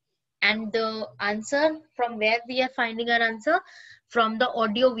screen. And the answer, from where we are finding our answer, from the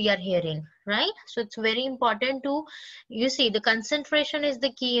audio we are hearing, right? So it's very important to, you see, the concentration is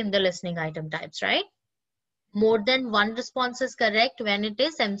the key in the listening item types, right? More than one response is correct when it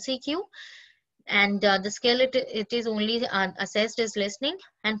is MCQ, and the scale it is only assessed as listening,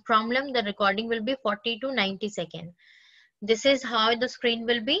 and problem, the recording will be 40 to 90 seconds. This is how the screen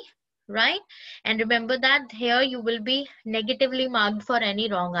will be, right? And remember that here you will be negatively marked for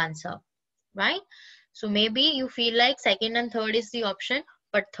any wrong answer, right? So maybe you feel like second and third is the option,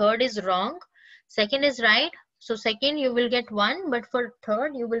 but third is wrong. Second is right. So second you will get 1, but for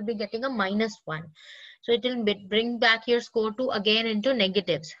third you will be getting a -1. So it will bring back your score to again into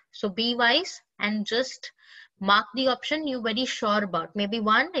negatives. So be wise and just mark the option you very sure about. Maybe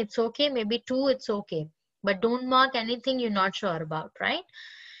 1, it's okay. Maybe 2, it's okay. But don't mark anything you're not sure about, right?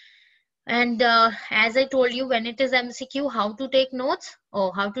 And as I told you, when it is MCQ, how to take notes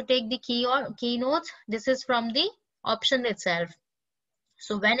or how to take the key notes, this is from the option itself.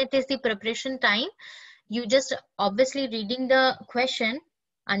 So when it is the preparation time, you just obviously reading the question,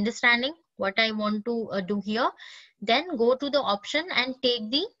 understanding what I want to do here, then go to the option and take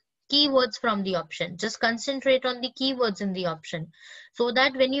the keywords from the option. Just concentrate on the keywords in the option, so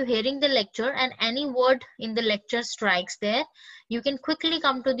that when you're hearing the lecture and any word in the lecture strikes there, you can quickly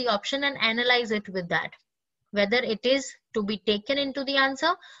come to the option and analyze it with that, whether it is to be taken into the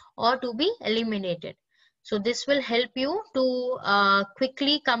answer or to be eliminated. So this will help you to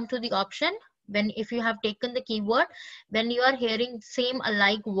quickly come to the option when, if you have taken the keyword, when you are hearing same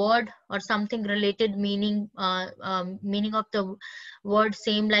alike word or something related meaning, meaning of the word,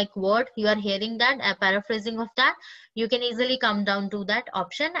 same like word, you are hearing that, a paraphrasing of that, you can easily come down to that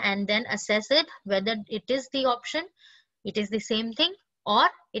option and then assess it, whether it is the option, it is the same thing, or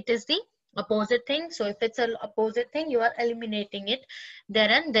it is the opposite thing. So if it's an opposite thing, you are eliminating it there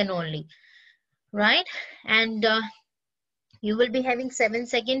and then only, right? And you will be having 7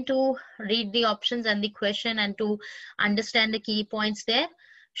 seconds to read the options and the question and to understand the key points there.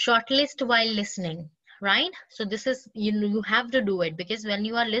 Shortlist while listening, right? So this is, you have to do it, because when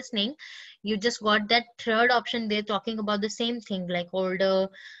you are listening, you just got that third option, they're talking about the same thing, like older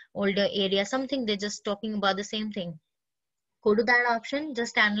area, something, they're just talking about the same thing. Go to that option,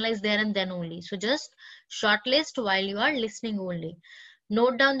 just analyze there and then only. So just shortlist while you are listening only.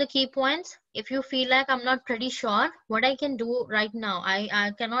 Note down the key points. If you feel like I'm not pretty sure what I can do right now,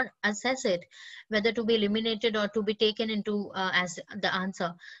 I cannot assess it, whether to be eliminated or to be taken into as the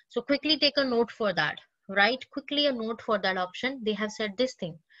answer. So quickly take a note for that. Write quickly a note for that option. They have said this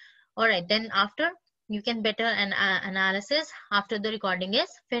thing. All right, then after you can better an analysis after the recording is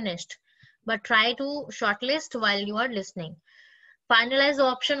finished. But try to shortlist while you are listening. Finalize the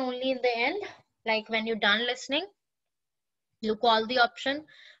option only in the end, like when you're done listening. Look all the option,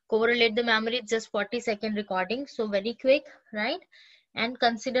 correlate the memory, just 40-second recording, so very quick, right? And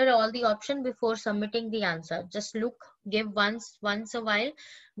consider all the option before submitting the answer. Just look, give once a while,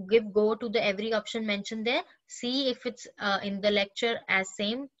 go to the every option mentioned there, see if it's in the lecture as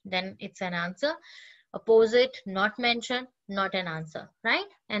same, then it's an answer. Opposite, not mentioned, not an answer, right?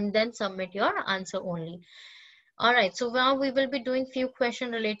 And then submit your answer only. All right, so now we will be doing few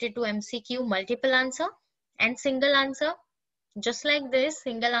questions related to MCQ, multiple answer and single answer. Just like this,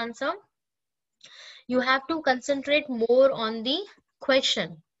 single answer, you have to concentrate more on the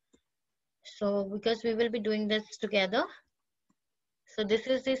question. So because we will be doing this together. So this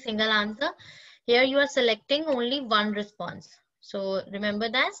is the single answer. Here you are selecting only one response. So remember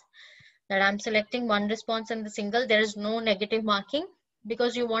that I'm selecting one response in the single. There is no negative marking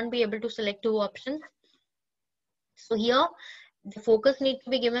because you won't be able to select two options. So here the focus needs to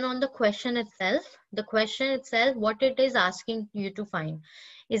be given on the question itself. The question itself, what it is asking you to find.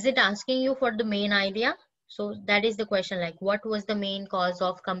 Is it asking you for the main idea? So that is the question, like what was the main cause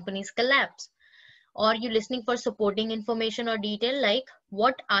of company's collapse? Or you listening for supporting information or detail, like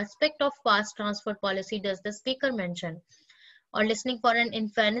what aspect of fast transfer policy does the speaker mention? Or listening for an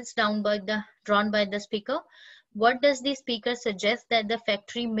inference drawn by the speaker. What does the speaker suggest that the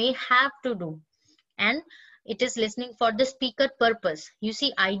factory may have to do? And it is listening for the speaker purpose. You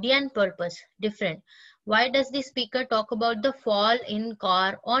see, idea and purpose different. Why does the speaker talk about the fall in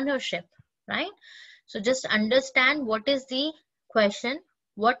car ownership, right? So just understand what is the question,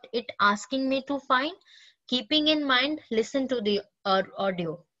 what it asking me to find, keeping in mind, listen to the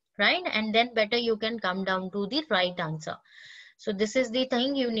audio, right? And then better you can come down to the right answer. So this is the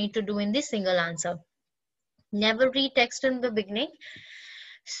thing you need to do in the single answer. Never read text in the beginning.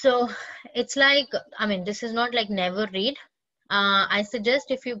 So it's like, I mean, this is not like never read. I suggest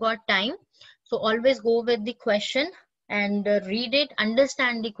if you got time, so always go with the question and read it,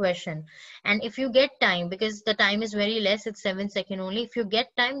 understand the question. And if you get time, because the time is very less, it's 7 seconds only. If you get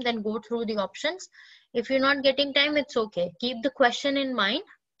time, then go through the options. If you're not getting time, it's okay. Keep the question in mind,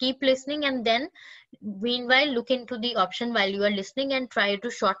 keep listening, and then meanwhile look into the option while you are listening and try to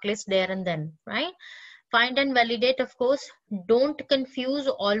shortlist there and then, right? Find and validate, of course. Don't confuse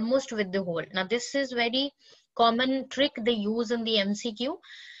almost with the whole. Now this is very common trick they use in the MCQ.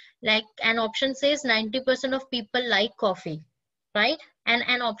 Like an option says 90% of people like coffee, right? And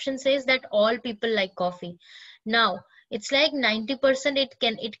an option says that all people like coffee. Now It's like 90%,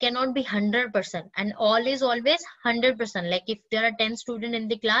 it cannot be 100%, and all is always 100%. Like if there are 10 students in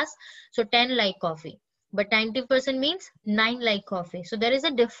the class, so 10 like coffee, but 90% means 9 like coffee. So there is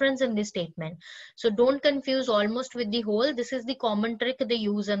a difference in this statement. So don't confuse almost with the whole. This is the common trick they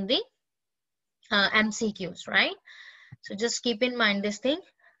use in the MCQs, right? So just keep in mind this thing.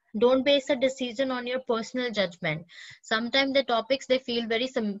 Don't base a decision on your personal judgment. Sometimes the topics, they feel very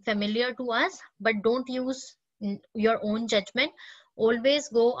familiar to us, but don't use your own judgment. Always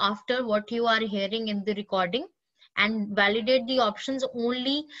go after what you are hearing in the recording and validate the options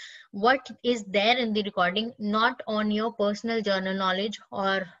only what is there in the recording, not on your personal journal knowledge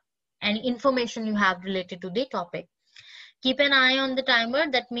or any information you have related to the topic. Keep an eye on the timer.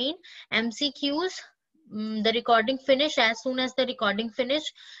 That means MCQs, the recording finish. As soon as the recording finish,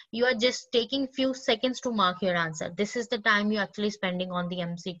 you are just taking few seconds to mark your answer. This is the time you're actually spending on the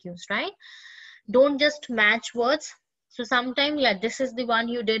MCQs, right? Don't just match words. So sometimes, like this is the one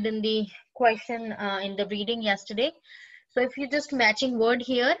you did in the question in the reading yesterday. So if you're just matching word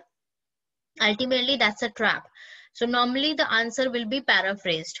here, ultimately that's a trap. So normally the answer will be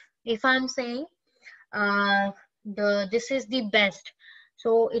paraphrased. If I'm saying this is the best,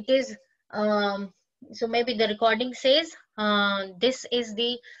 so it is so maybe the recording says this is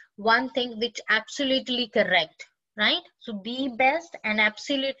the one thing which absolutely correct, right? So the best and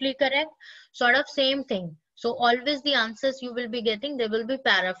absolutely correct, sort of same thing. So always the answers you will be getting, they will be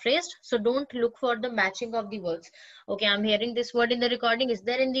paraphrased. So don't look for the matching of the words. Okay, I'm hearing this word in the recording, is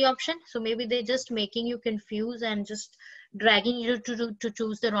there in the option? So maybe they're just making you confused and just dragging you to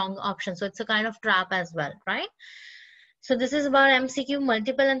choose the wrong option. So it's a kind of trap as well, right? So this is about MCQ,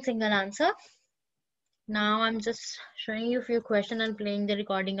 multiple and single answer. Now I'm just showing you a few questions and playing the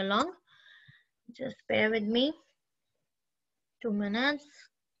recording along. Just bear with me 2 minutes.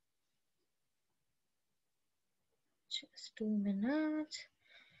 Just 2 minutes.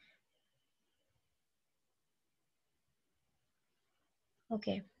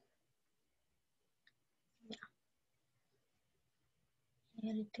 Okay. Yeah.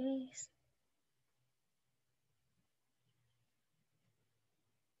 Here it is.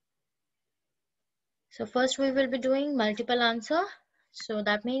 So first we will be doing multiple answer. So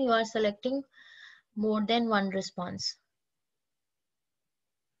that means you are selecting more than one response.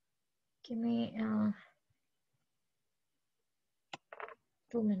 Give me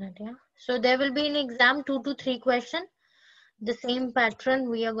 2 minutes, yeah. So there will be in exam 2 to 3 questions. The same pattern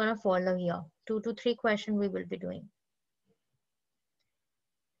we are going to follow here. 2 to 3 questions we will be doing.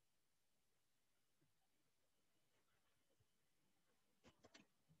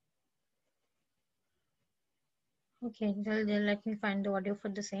 Okay, let me find the audio for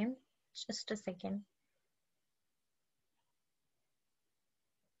the same. Just a second.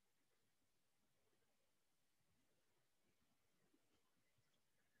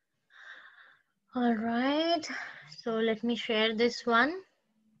 All right, so let me share this one.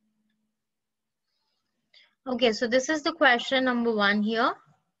 Okay, so this is the question number 1 here.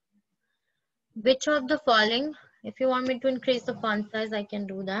 Which of the following, if you want me to increase the font size, I can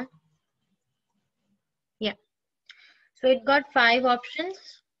do that. Yeah, so it got 5 options,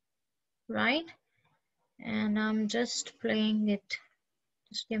 right? And I'm just playing it.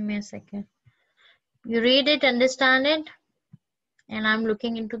 Just give me a second. You read it, understand it, and I'm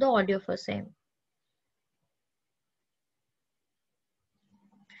looking into the audio for same.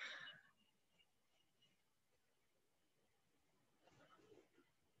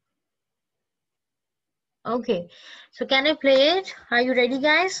 Okay, so can I play it? Are you ready,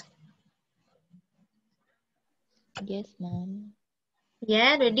 guys? Yes, ma'am.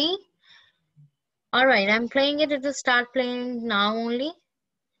 Yeah, ready? All right, I'm playing it. It will start playing now only.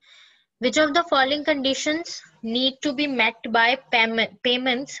 Which of the following conditions need to be met by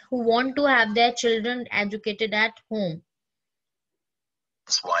parents who want to have their children educated at home?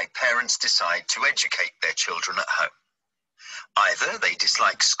 That's why parents decide to educate their children at home. Either they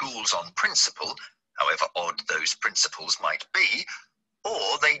dislike schools on principle, however odd those principles might be,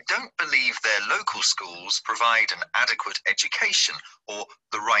 or they don't believe their local schools provide an adequate education or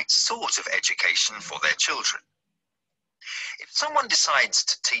the right sort of education for their children. If someone decides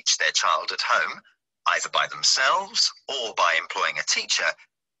to teach their child at home, either by themselves or by employing a teacher,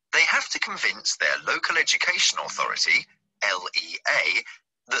 they have to convince their local education authority, LEA,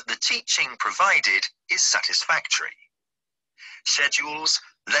 that the teaching provided is satisfactory. Schedules,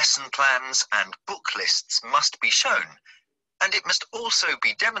 lesson plans, and book lists must be shown, and it must also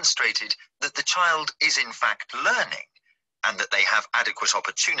be demonstrated that the child is in fact learning and that they have adequate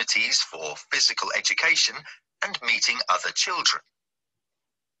opportunities for physical education and meeting other children.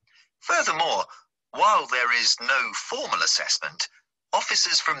 Furthermore, While there is no formal assessment,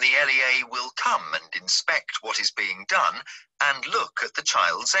 officers from the LEA will come and inspect what is being done and look at the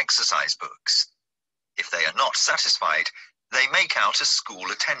child's exercise books. If they are not satisfied, they make out a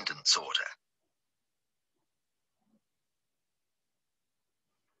school attendance order.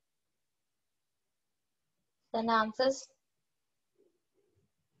 Then answers.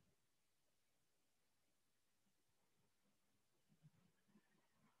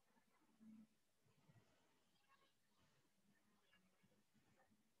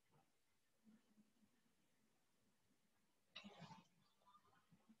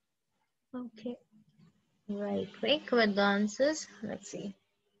 Okay. Right, quick with the answers. Let's see.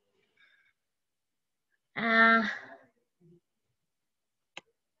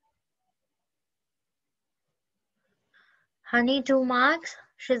 Honey 2 marks,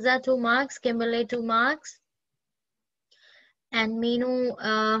 Shiza 2 marks, Kimberly 2 marks, and Meenu,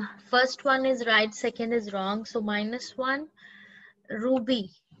 first one is right, second is wrong, so -1.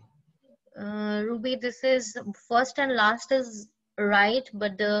 Ruby, Ruby, this is first and last is right,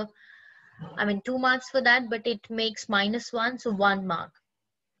 but 2 marks for that, but it makes -1, so 1 mark.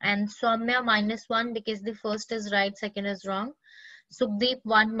 And Soumya -1 because the first is right, second is wrong. Sukhdeep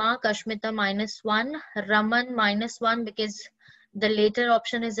 1 mark, Ashmita -1, Raman -1 because the later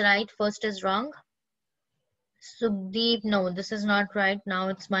option is right, first is wrong. Sukhdeep, no, this is not right, now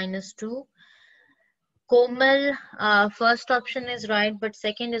it's -2. Komal, first option is right, but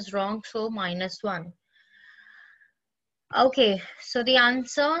second is wrong, so -1. Okay, so the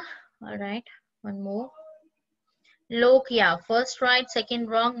answer, all right, one more. Lok, yeah, first right, second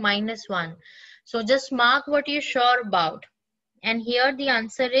wrong, -1. So just mark what you're sure about. And here the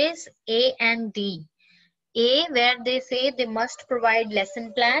answer is A and D. A, where they say they must provide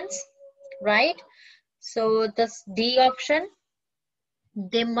lesson plans, right? So this D option,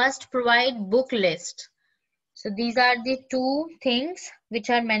 they must provide book list. So these are the two things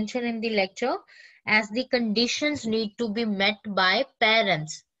which are mentioned in the lecture as the conditions need to be met by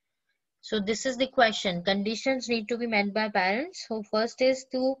parents. So this is the question, conditions need to be met by parents. So first is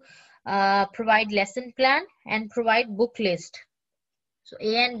to provide lesson plan and provide book list. So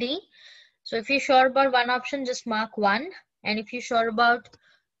A and D. So if you're sure about one option, just mark 1. And if you're sure about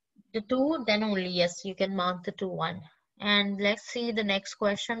the 2, then only yes, you can mark the 2 1. And let's see the next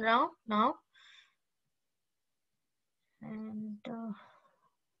question now. And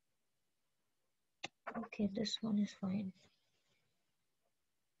okay, this one is fine.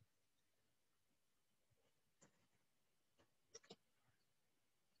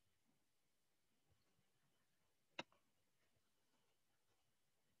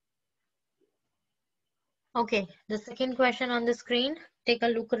 Okay, the second question on the screen, take a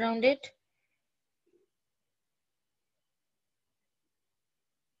look around it.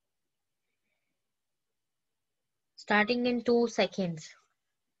 Starting in 2 seconds.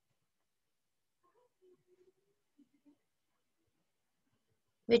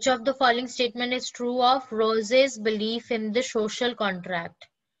 Which of the following statement is true of Rose's belief in the social contract?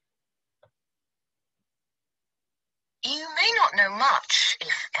 You may not know much,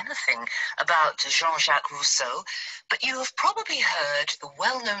 if anything, about Jean-Jacques Rousseau, but you have probably heard the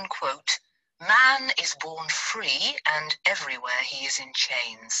well-known quote, "Man is born free, and everywhere he is in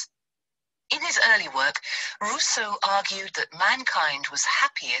chains." In his early work, Rousseau argued that mankind was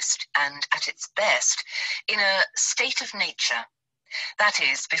happiest and at its best in a state of nature, that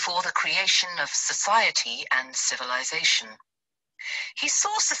is, before the creation of society and civilization. He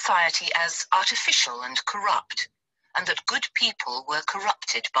saw society as artificial and corrupt, and that good people were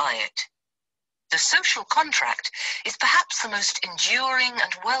corrupted by it. The Social Contract is perhaps the most enduring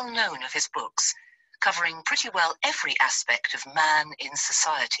and well-known of his books, covering pretty well every aspect of man in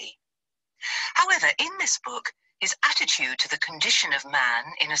society. However, in this book, his attitude to the condition of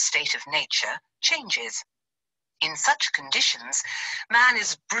man in a state of nature changes. In such conditions, man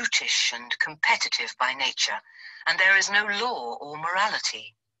is brutish and competitive by nature, and there is no law or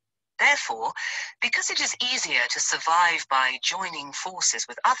morality. Therefore, because it is easier to survive by joining forces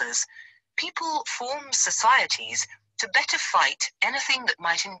with others, people form societies to better fight anything that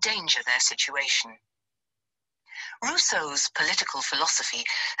might endanger their situation. Rousseau's political philosophy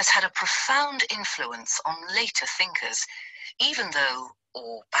has had a profound influence on later thinkers, even though,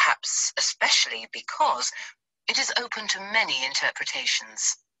 or perhaps especially because, it is open to many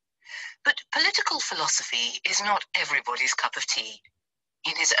interpretations. But political philosophy is not everybody's cup of tea.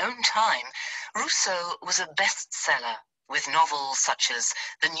 In his own time, Rousseau was a bestseller, with novels such as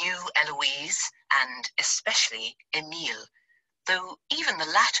The New Eloise and especially Émile, though even the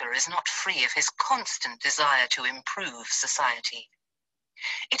latter is not free of his constant desire to improve society.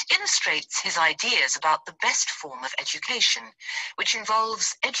 It illustrates his ideas about the best form of education, which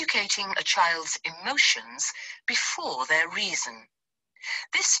involves educating a child's emotions before their reason.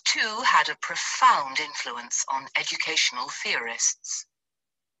 This too had a profound influence on educational theorists.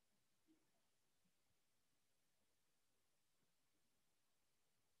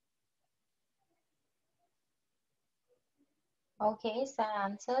 Okay, some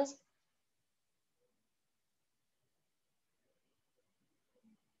answers.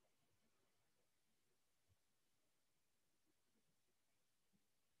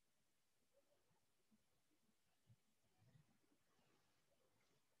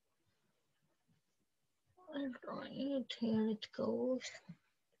 Right, here it goes.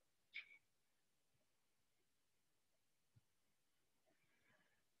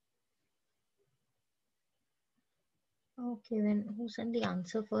 Okay, then who sent the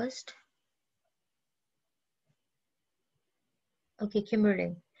answer first? Okay,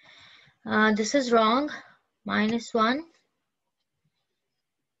 Kimberly. This is wrong. -1.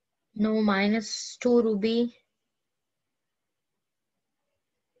 No, -2, Ruby.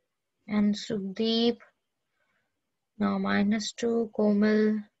 And Sudeep. No, -2,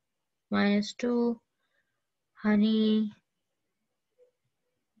 Komal. -2, Honey.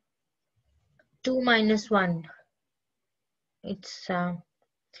 2 -1. It's, I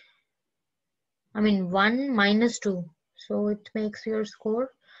mean, 1 -2. So it makes your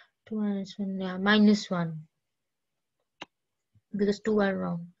score 2 -1, yeah, -1. Because 2 are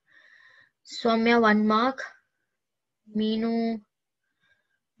wrong. Soumya, 1 mark. Meenu,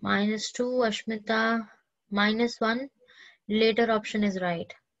 -2. Ashmita, -1. Later option is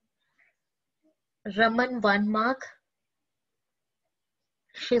right. Raman, 1 mark.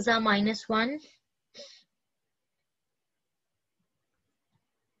 Shiza, -1.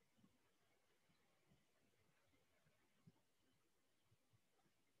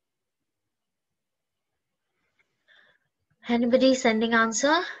 Anybody sending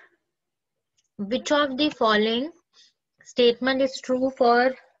answer? Which of the following statement is true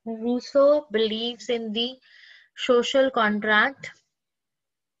for Rousseau believes in the social contract?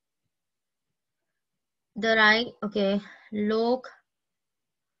 The right, okay, Locke,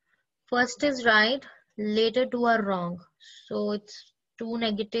 first is right, later 2 are wrong. So it's 2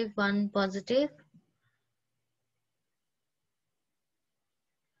 negative, 1 positive.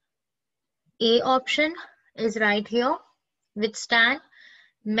 A option is right here. Withstand.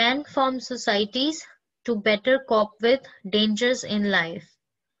 Men form societies to better cope with dangers in life.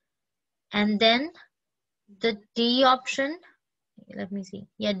 And then the D option, let me see.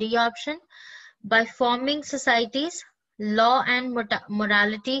 Yeah, D option. By forming societies, law and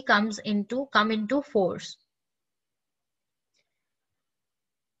morality come into force.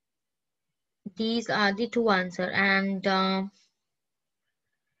 These are the two answers. And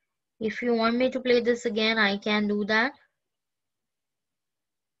if you want me to play this again, I can do that.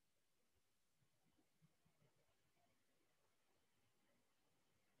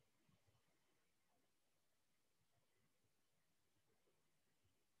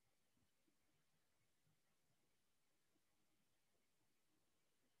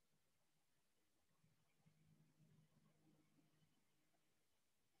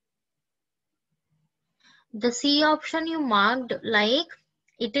 The C option you marked like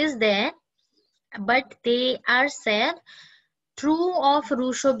it is there, but they are said true of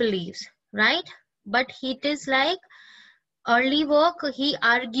Rousseau beliefs, right? But it is like early work, he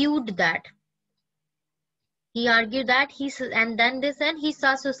argued that. And then they said he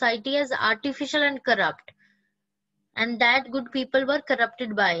saw society as artificial and corrupt, and that good people were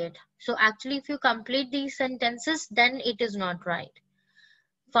corrupted by it. So actually, if you complete these sentences, then it is not right.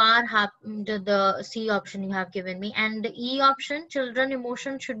 The C option you have given me. And the E option, children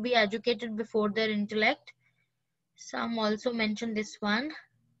emotion should be educated before their intellect. Some also mentioned this one.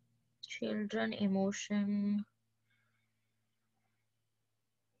 Children emotion.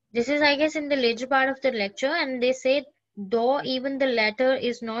 This is, I guess, in the later part of the lecture, and they say, though even the latter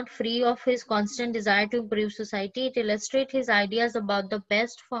is not free of his constant desire to improve society, it illustrates his ideas about the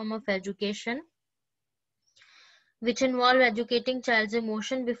best form of education, which involve educating child's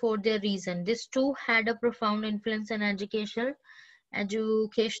emotion before their reason. This too had a profound influence on educational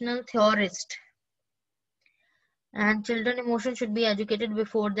theorists. And children emotion should be educated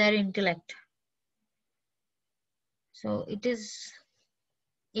before their intellect. So it is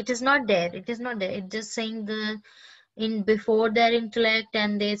not there. It is not there. It's just saying before their intellect,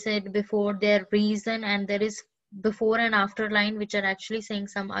 and they said before their reason, and there is before and after line which are actually saying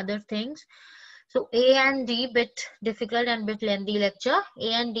some other things. So A and D, bit difficult and bit lengthy lecture.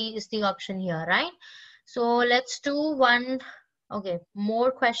 A and D is the option here, right? So let's do one Okay,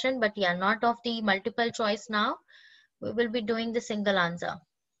 more question, but yeah, not of the multiple choice now. We will be doing the single answer.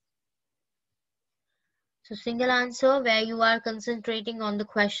 So single answer where you are concentrating on the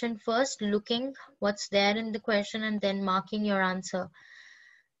question first, looking what's there in the question and then marking your answer.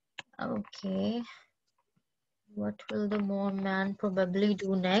 Okay. What will the more man probably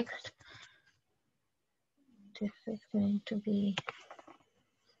do next? This is going to be...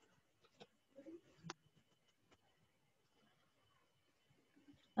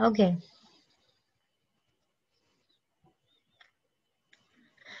 Okay.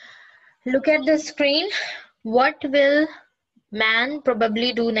 Look at the screen. What will man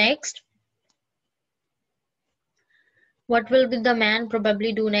probably do next? What will be the man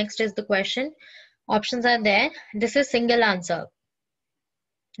probably do next is the question. Options are there. This is single answer,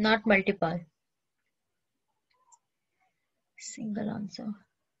 not multiple. Single answer.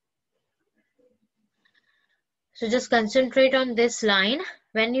 So just concentrate on this line.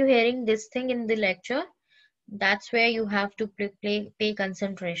 When you're hearing this thing in the lecture, that's where you have to pay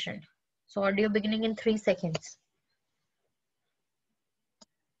concentration. So audio beginning in 3 seconds.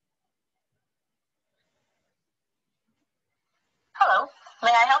 Hello,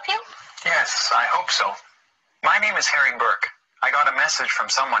 may I help you? Yes, I hope so. My name is Harry Burke. I got a message from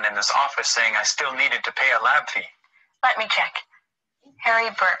someone in this office saying I still needed to pay a lab fee. Let me check. Harry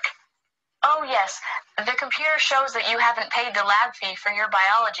Burke. Oh, yes. The computer shows that you haven't paid the lab fee for your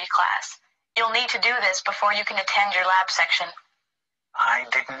biology class. You'll need to do this before you can attend your lab section. I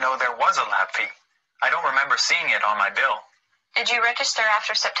didn't know there was a lab fee. I don't remember seeing it on my bill. Did you register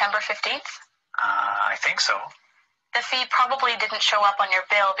after September 15th? I think so. The fee probably didn't show up on your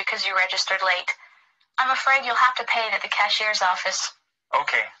bill because you registered late. I'm afraid you'll have to pay it at the cashier's office.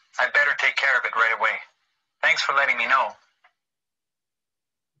 Okay, I'd better take care of it right away. Thanks for letting me know.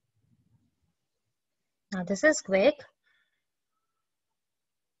 Now this is quick.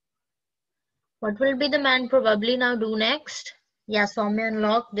 What will be the man probably now do next? Yeah, Soumya and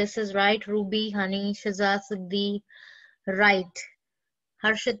Locke, this is right. Ruby, Honey, Shiza, Siddhi, right.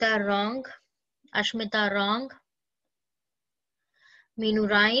 Harshita, wrong. Ashmita, wrong. Meenu,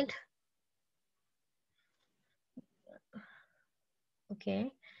 right.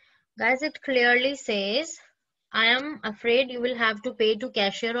 Okay. Guys, it clearly says, I am afraid you will have to pay to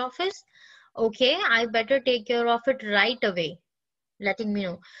cashier office. Okay, I better take care of it right away. Letting me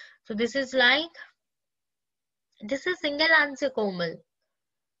know. So this is like, this is single answer, Komal.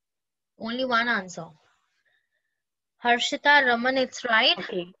 Only one answer. Harshita, Raman, it's right.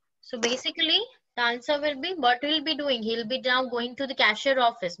 Okay. So basically, the answer will be, what he'll be doing? He'll be now going to the cashier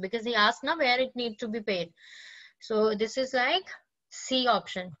office because he asked now where it needs to be paid. So this is like C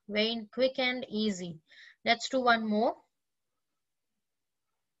option, very quick and easy. Let's do one more.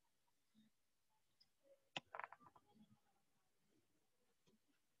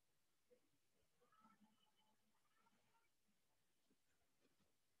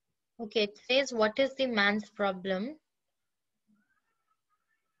 Okay, it says, what is the man's problem?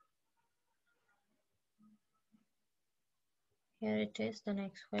 Here it is, the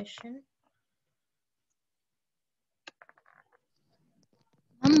next question.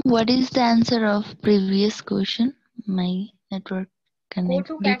 What is the answer of previous question? My network Go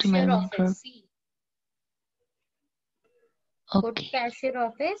to due to my cashier network. office. Go to Okay. cashier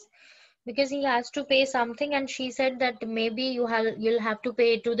office because he has to pay something, and she said that maybe you'll have to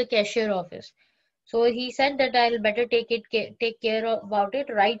pay it to the cashier office. So he said that I'll better take care about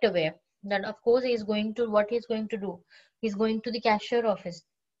it right away. Then of course he's going to, what he's going to do? He's going to the cashier office.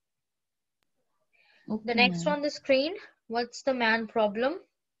 Okay, The next ma'am. on the screen, what's the man problem?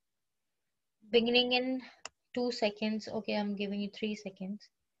 Beginning in 2 seconds. Okay, I'm giving you 3 seconds.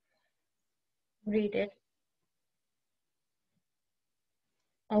 Read it.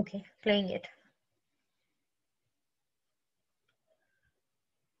 Okay, playing it.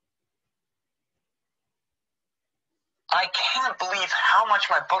 I can't believe how much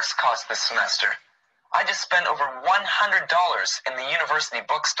my books cost this semester. I just spent over $100 in the university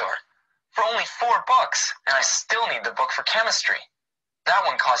bookstore for only 4 books, and I still need the book for chemistry. That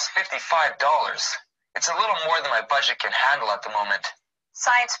one costs $55. It's a little more than my budget can handle at the moment.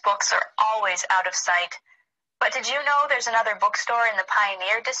 Science books are always out of sight. But did you know there's another bookstore in the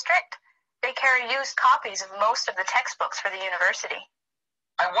Pioneer District? They carry used copies of most of the textbooks for the university.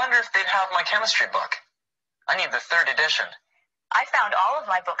 I wonder if they'd have my chemistry book. I need the 3rd edition. I found all of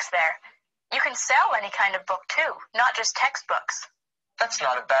my books there. You can sell any kind of book too, not just textbooks. That's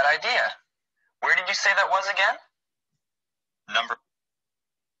not a bad idea. Where did you say that was again? Number.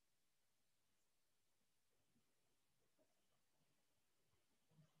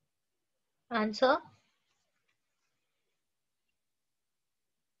 Answer.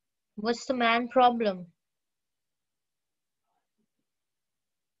 What's the man problem?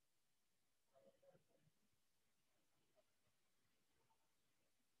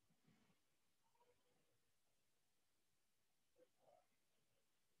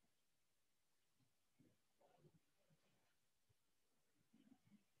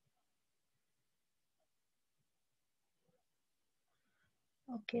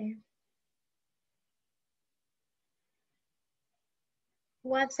 Okay.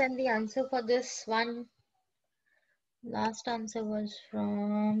 Who have sent the answer for this one? Last answer was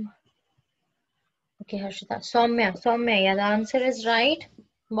from, okay, Harshita. Soumya, yeah, the answer is right.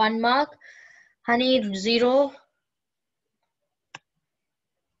 1 mark. Honey, 0.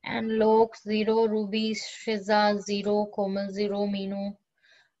 And Lok, 0. Ruby, Shiza, 0. Komal, 0. Meenu,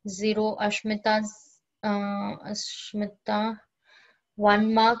 0. Ashmita,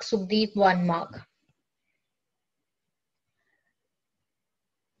 1 mark. Subdeep, 1 mark.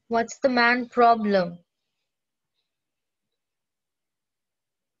 What's the man problem?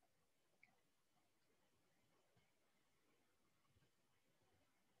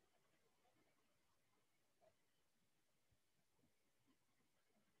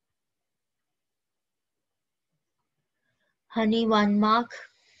 Honey, 1 mark.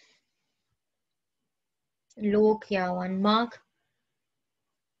 Lok, yeah, 1 mark.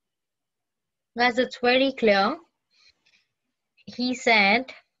 Guys, it's very clear. He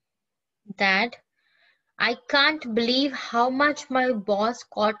said that I can't believe how much my boss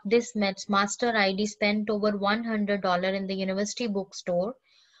got this master ID spent over $100 in the university bookstore.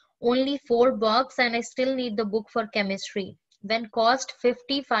 Only $4 and I still need the book for chemistry. When cost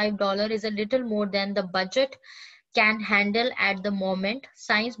 $55 is a little more than the budget can handle at the moment.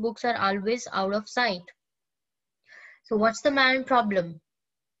 Science books are always out of sight. So what's the man problem?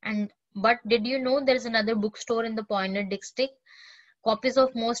 But did you know there's another bookstore in the Pointer district? Copies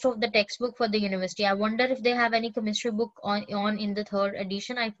of most of the textbook for the university. I wonder if they have any chemistry book on in the 3rd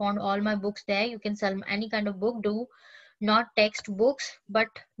edition. I found all my books there. You can sell any kind of book. Do not textbooks, but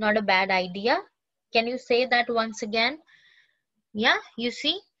not a bad idea. Can you say that once again? Yeah, you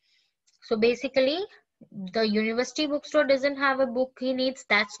see. So basically, the university bookstore doesn't have a book he needs.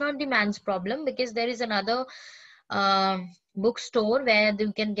 That's not the man's problem, because there is another bookstore where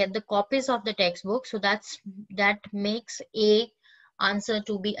you can get the copies of the textbook. So that makes a answer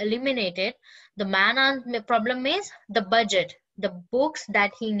to be eliminated. The man problem is the budget. The books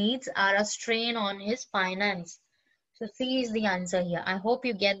that he needs are a strain on his finance. So C is the answer here. I hope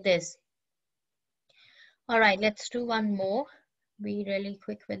you get this. All right, let's do one more. Be really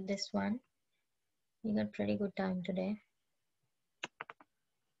quick with this one. We got pretty good time today.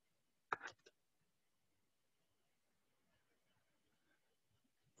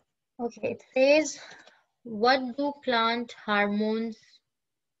 Okay, it says, what do plant hormones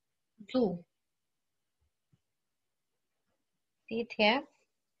do? See it here.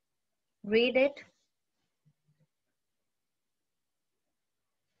 Read it.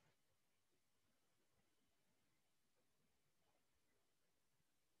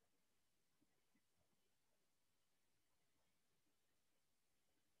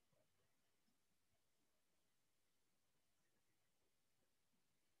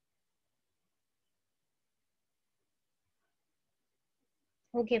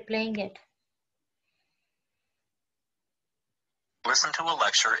 Okay, playing it. Listen to a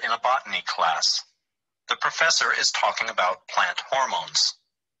lecture in a botany class. The professor is talking about plant hormones.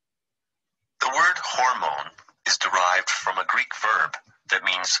 The word hormone is derived from a Greek verb that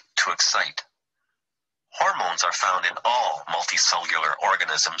means to excite. Hormones are found in all multicellular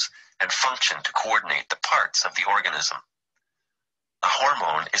organisms and function to coordinate the parts of the organism. A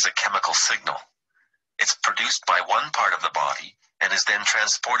hormone is a chemical signal. It's produced by one part of the body and is then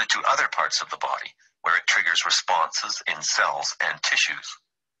transported to other parts of the body, where it triggers responses in cells and tissues.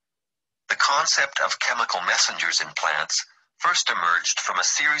 The concept of chemical messengers in plants first emerged from a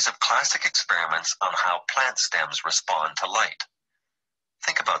series of classic experiments on how plant stems respond to light.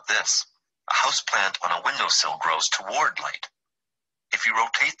 Think about this. A houseplant on a windowsill grows toward light. If you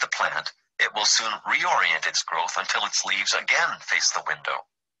rotate the plant, it will soon reorient its growth until its leaves again face the window.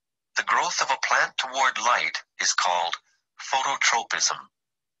 The growth of a plant toward light is called phototropism.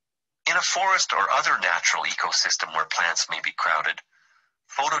 In a forest or other natural ecosystem where plants may be crowded,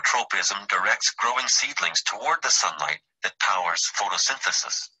 phototropism directs growing seedlings toward the sunlight that powers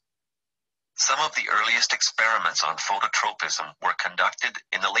photosynthesis. Some of the earliest experiments on phototropism were conducted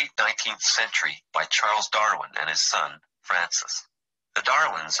in the late 19th century by Charles Darwin and his son, Francis. The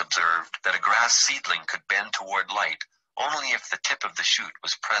Darwins observed that a grass seedling could bend toward light only if the tip of the shoot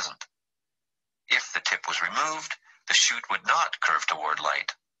was present. If the tip was removed, the shoot would not curve toward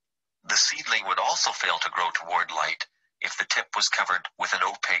light. The seedling would also fail to grow toward light if the tip was covered with an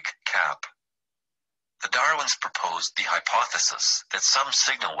opaque cap. The Darwins proposed the hypothesis that some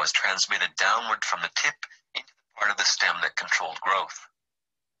signal was transmitted downward from the tip into the part of the stem that controlled growth.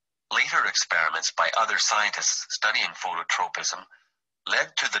 Later experiments by other scientists studying phototropism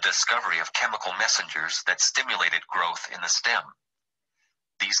led to the discovery of chemical messengers that stimulated growth in the stem.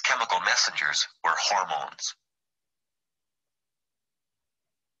 These chemical messengers were hormones.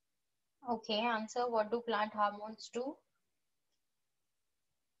 Okay, answer. What do plant hormones do?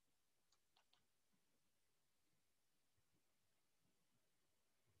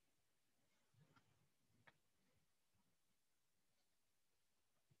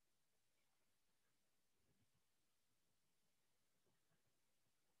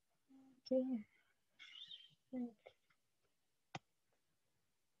 Okay.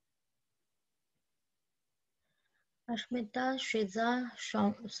 Ashmita, Shriza,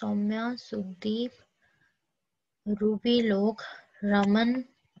 Soumya, Sukdeep, Ruby, Lok, Raman,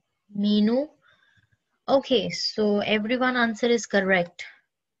 Meenu. Okay, so everyone answer is correct.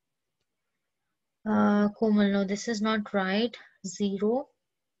 Komal, no, this is not right. 0.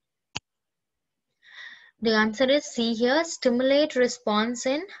 The answer is C here. Stimulate response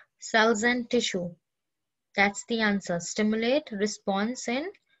in cells and tissue. That's the answer. Stimulate responses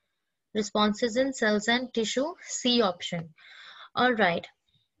in cells and tissue. C option. All right.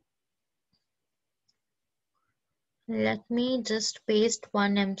 Let me just paste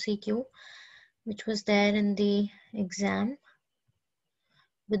one MCQ which was there in the exam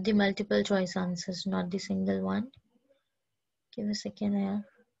with the multiple choice answers, not the single one. Give a second here.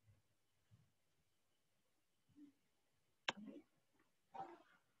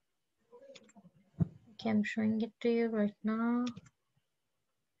 Okay, I'm showing it to you right now.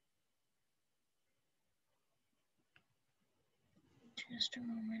 Just a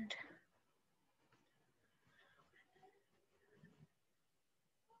moment.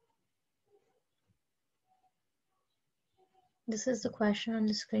 This is the question on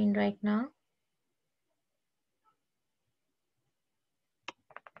the screen right now.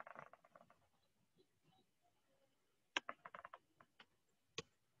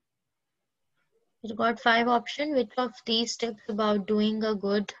 It got 5 options. Which of these tips about doing a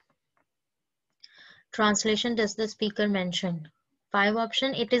good translation does the speaker mention? 5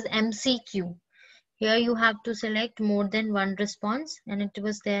 options. It is MCQ. Here you have to select more than one response, and it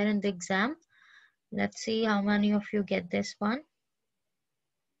was there in the exam. Let's see how many of you get this one.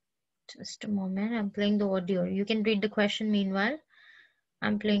 Just a moment. I'm playing the audio. You can read the question meanwhile.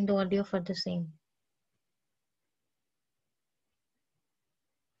 I'm playing the audio for the same.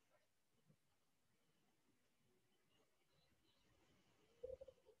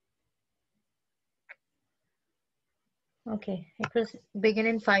 Okay, it will begin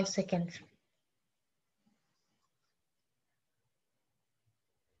in 5 seconds.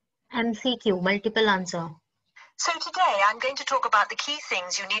 MCQ, multiple answer. So today I'm going to talk about the key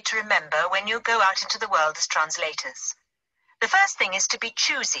things you need to remember when you go out into the world as translators. The first thing is to be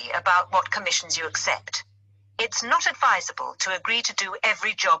choosy about what commissions you accept. It's not advisable to agree to do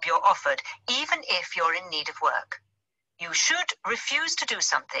every job you're offered, even if you're in need of work. You should refuse to do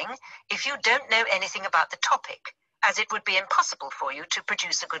something if you don't know anything about the topic, as it would be impossible for you to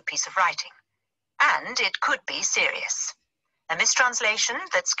produce a good piece of writing. And it could be serious. A mistranslation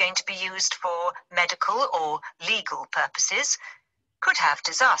that's going to be used for medical or legal purposes could have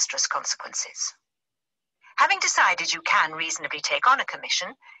disastrous consequences. Having decided you can reasonably take on a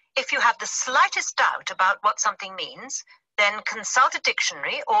commission, if you have the slightest doubt about what something means, then consult a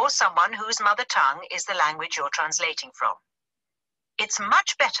dictionary or someone whose mother tongue is the language you're translating from. It's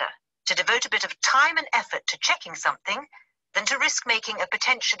much better to devote a bit of time and effort to checking something than to risk making a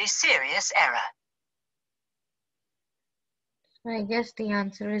potentially serious error. I guess the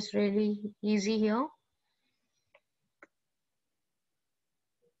answer is really easy here.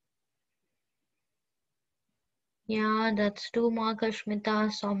 Yeah, that's 2 marks, Ashmita.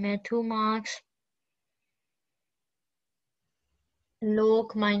 Soumya, 2 marks.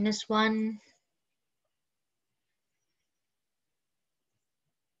 Lok, -1.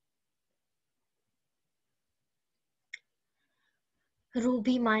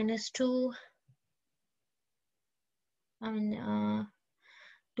 Ruby, -2. I mean,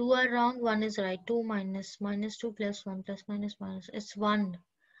 2 are wrong, 1 is right. 2 minus, -2 plus 1 plus minus. It's 1.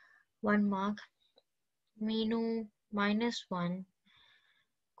 1 mark. Meenu, -1.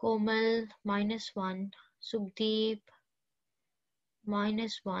 Komal, -1. Sukdeep,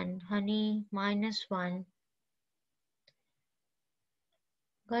 -1. Honey, -1.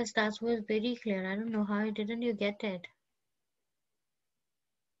 Guys, that was very clear. I don't know how didn't you get it?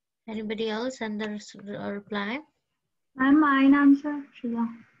 Anybody else send the reply? Ma'am, mine answer, Shiva.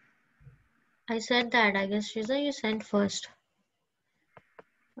 I said that. I guess Shiza, you sent first.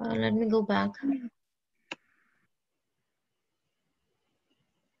 Let me go back.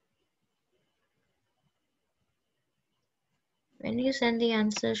 When you send the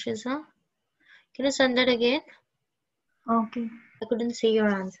answer, Shiza, can you send that again? Okay. I couldn't see your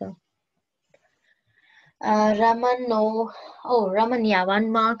answer. Raman, no. Oh, Raman, yeah,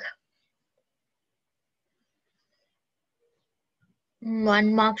 1 mark.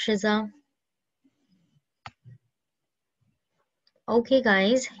 1 mark, Shiza. Okay,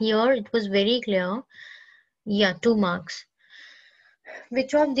 guys, here it was very clear. Yeah, 2 marks.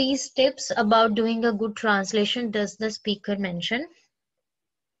 Which of these tips about doing a good translation does the speaker mention?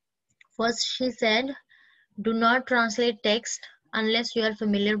 First, she said, do not translate text unless you are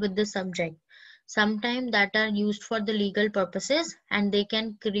familiar with the subject. Sometimes that are used for the legal purposes and they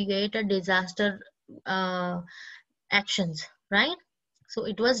can create a disaster actions, right? So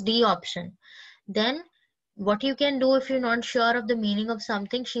it was D option. Then what you can do if you're not sure of the meaning of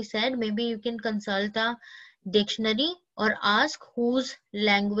something, she said, maybe you can consult a dictionary or ask whose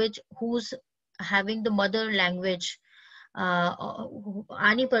having the mother language,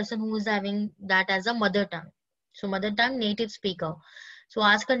 any person who is having that as a mother tongue. So mother tongue, native speaker. So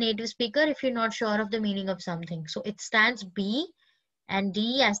ask a native speaker if you're not sure of the meaning of something. So it stands B and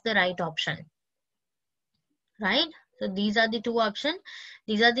D as the right option, right? So these are the 2 options.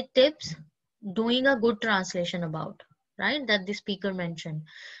 These are the tips doing a good translation about, right? That the speaker mentioned.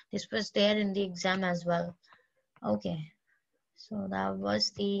 This was there in the exam as well. Okay. So that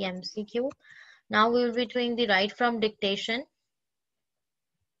was the MCQ. Now we will be doing the write from dictation.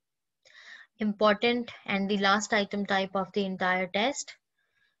 Important and the last item type of the entire test.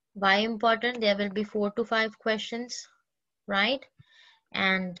 Why important? There will be 4 to 5 questions, right?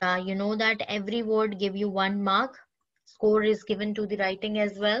 And you know that every word give you 1 mark. Score is given to the writing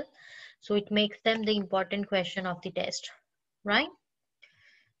as well. So it makes them the important question of the test, right?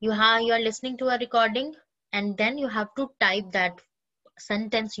 You are listening to a recording and then you have to type that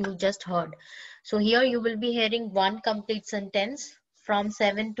sentence you just heard. So here you will be hearing 1 complete sentence from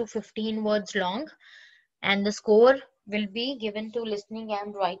 7 to 15 words long, and the score will be given to listening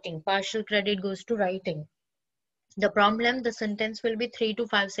and writing. Partial credit goes to writing. The problem, the sentence will be 3 to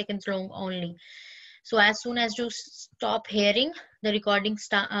 5 seconds long only. So as soon as you stop hearing, the recording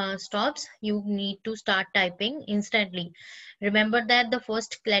stops, you need to start typing instantly. Remember that the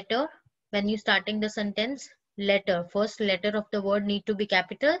first letter, when you starting the sentence, first letter of the word need to be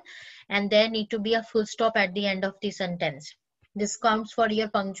capital, and there need to be a full stop at the end of the sentence. This counts for your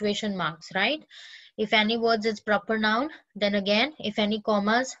punctuation marks, right? If any words is proper noun, then again, if any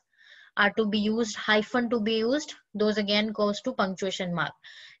commas are to be used, hyphen to be used, those again goes to punctuation mark.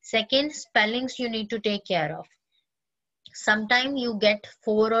 Second, spellings you need to take care of. Sometimes you get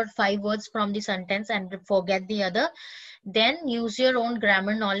 4 or 5 words from the sentence and forget the other. Then use your own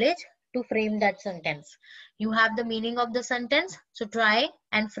grammar knowledge to frame that sentence. You have the meaning of the sentence, so try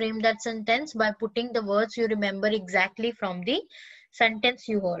and frame that sentence by putting the words you remember exactly from the sentence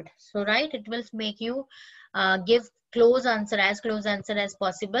you heard. So right, it will make you give as close answer as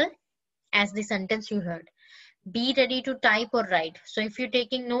possible as the sentence you heard. Be ready to type or write. So if you're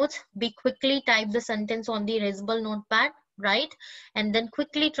taking notes, be quickly type the sentence on the erasable notepad, right? And then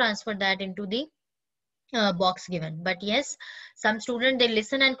quickly transfer that into the box given. But yes, some students, they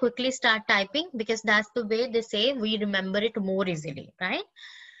listen and quickly start typing because that's the way they say we remember it more easily, right?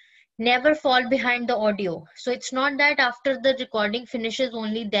 Never fall behind the audio. So it's not that after the recording finishes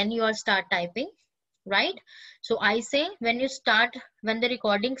only then you are start typing, right? So I say when the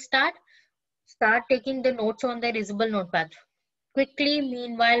recording start taking the notes on the erasable notepad. Quickly,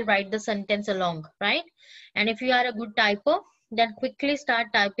 meanwhile, write the sentence along, right? And if you are a good typer, then quickly start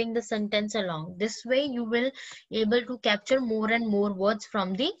typing the sentence along. This way, you will able to capture more and more words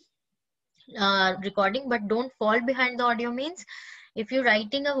from the recording, but don't fall behind the audio means if you're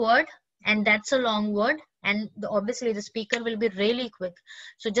writing a word and that's a long word and obviously the speaker will be really quick,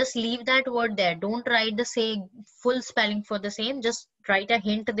 so just leave that word there. Don't write the same full spelling for the same, just write a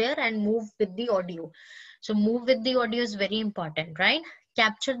hint there and move with the audio. So move with the audio is very important, right?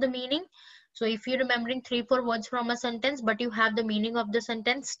 Capture the meaning. So if you're remembering 3-4 words from a sentence but you have the meaning of the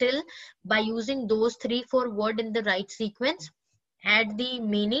sentence, still by using those 3-4 words in the right sequence, add the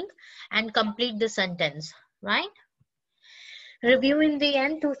meaning and complete the sentence, right? Review in the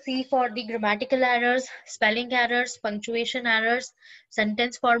end to see for the grammatical errors, spelling errors, punctuation errors,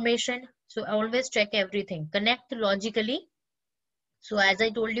 sentence formation. So always check everything. Connect logically So as I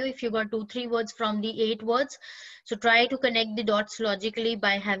told you, if you got 2-3 words from the 8 words, so try to connect the dots logically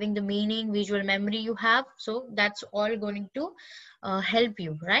by having the meaning, visual memory you have. So that's all going to help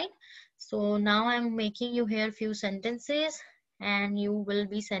you, right? So now I'm making you hear few sentences and you will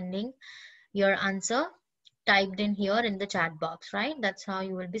be sending your answer typed in here in the chat box, right? That's how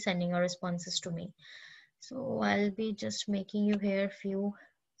you will be sending your responses to me. So I'll be just making you hear few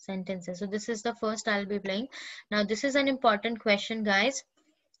sentences. So this is the first I'll be playing. Now this is an important question, guys.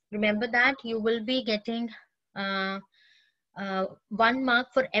 Remember that you will be getting 1 mark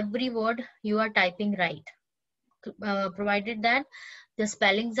for every word you are typing right, provided that the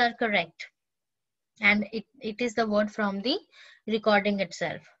spellings are correct and it is the word from the recording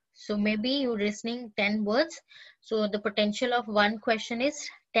itself. So maybe you're listening 10 words, so the potential of one question is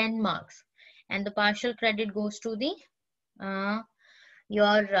 10 marks and the partial credit goes to the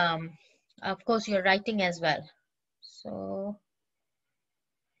your of course your writing as well. So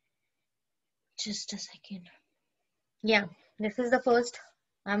just a second. Yeah, this is the first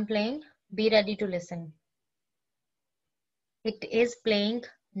I'm playing. Be ready to listen. It is playing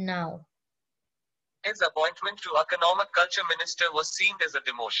now. His appointment to Economic Culture Minister was seen as a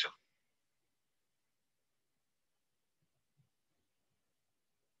demotion.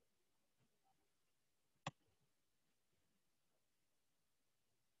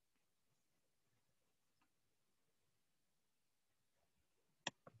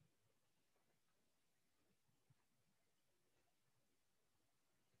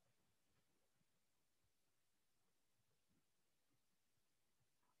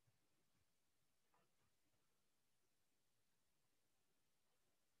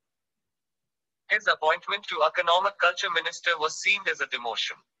 His appointment to Economic Culture Minister was seen as a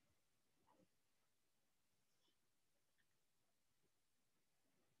demotion.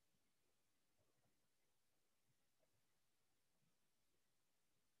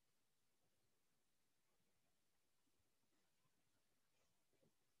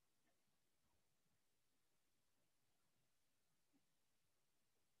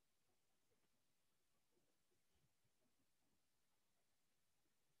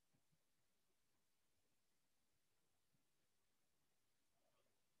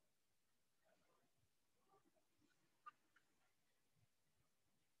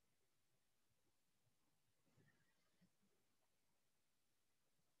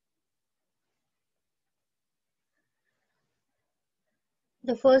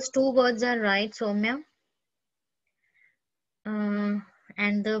 The first 2 words are right, Soumya.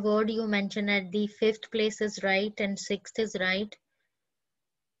 And the word you mentioned at the 5th place is right and 6th is right.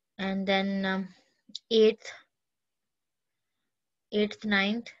 And then 8th,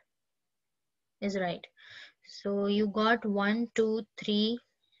 9th is right. So you got 1, 2, 3,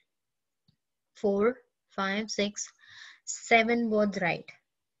 4, 5, 6, 7 words right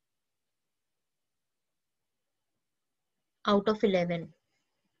out of 11.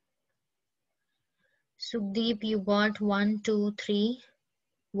 Sukhdeep, you got 1, 2, 3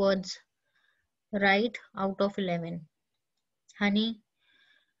 words right out of 11. Honey,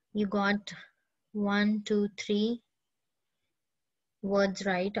 you got 1, 2, 3 words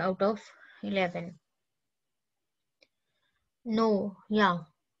right out of 11. No, yeah,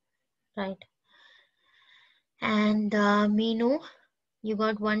 right. And Meenu, you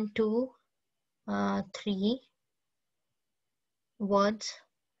got 1, 2, 3 words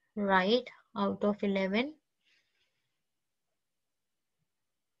right out of 11.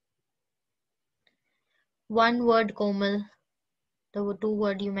 One word, Komal, the 2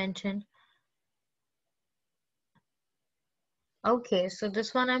 word you mentioned. Okay, so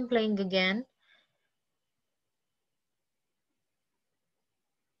this one I'm playing again.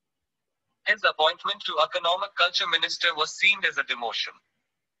 His appointment to Economic Culture Minister was seen as a demotion.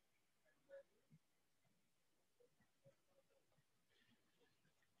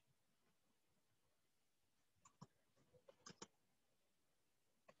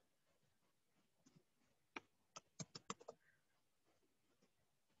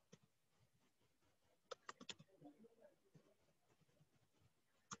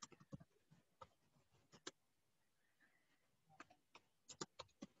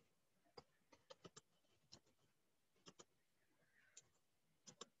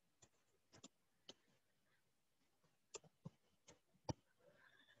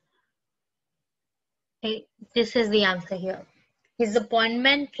 Hey, this is the answer here. His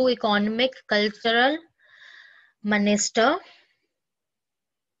appointment to Economic Cultural Minister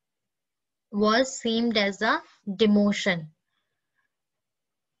was seen as a demotion.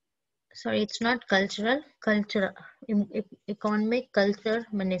 Sorry, it's not cultural, economic culture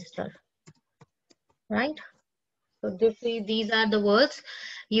minister, right? So these are the words.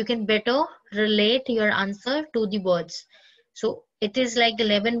 You can better relate your answer to the words. So it is like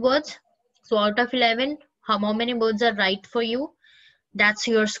 11 words. So out of 11, how many words are right for you? That's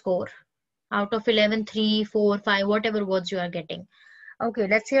your score. Out of 11, 3, 4, 5, whatever words you are getting. Okay,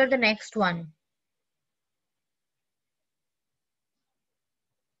 let's hear the next one.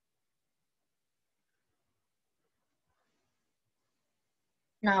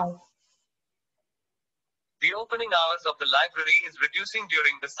 Now. The opening hours of the library is reducing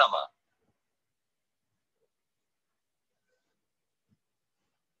during the summer.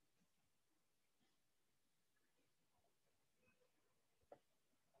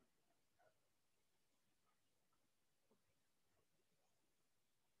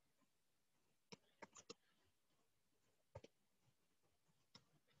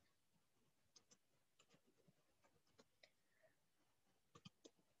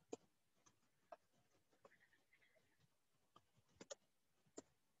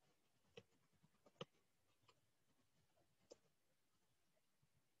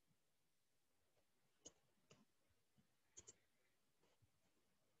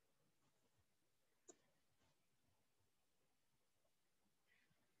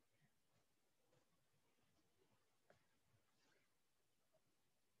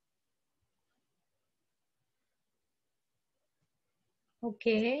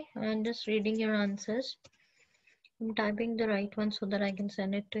 Okay, I'm just reading your answers. I'm typing the right one so that I can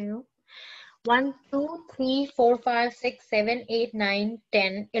send it to you. 1, 2, 3, 4, 5, 6, 7, 8, 9,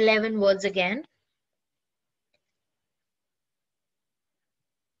 10, 11 words again.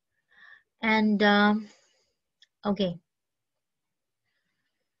 And okay.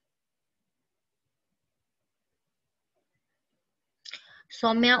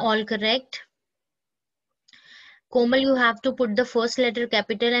 Soumya, all correct. Komal, you have to put the first letter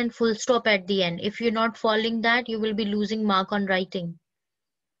capital and full stop at the end. If you're not following that, you will be losing mark on writing.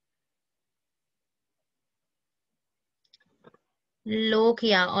 Lok,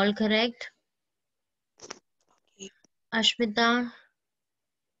 yeah, all correct. Ashmita,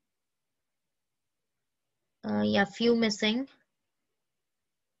 yeah, few missing.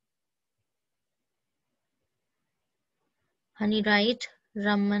 Honey, right.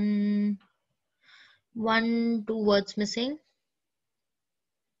 Raman, 1, 2 words missing.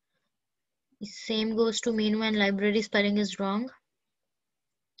 Same goes to Meenu, and library spelling is wrong.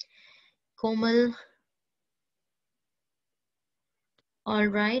 Komal, all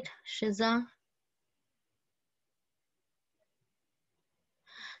right. Shiza.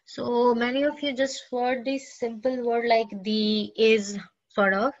 So many of you just heard this simple word like the, is,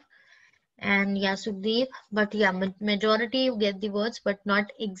 sort of. And yeah, Sukhdeep, but yeah, majority you get the words, but not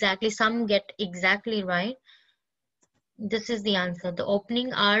exactly. Some get exactly right. This is the answer. The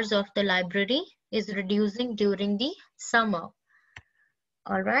opening hours of the library is reducing during the summer.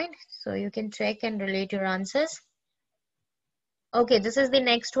 All right, so you can check and relate your answers. Okay, this is the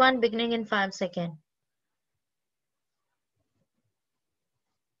next one beginning in 5 seconds.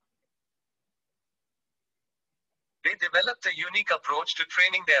 They developed a unique approach to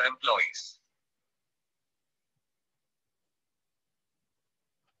training their employees.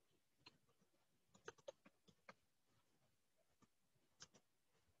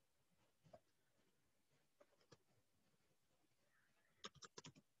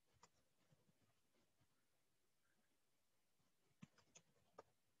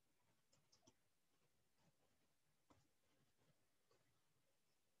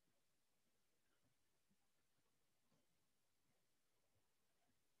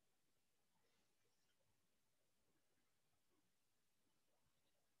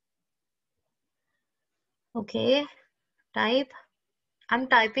 Okay, type. I'm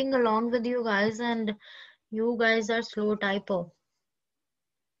typing along with you guys, and you guys are slow typer.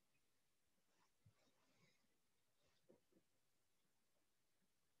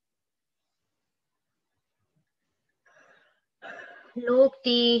 Look,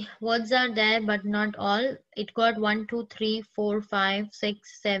 the words are there, but not all. It got 1, 2, 3, 4, 5,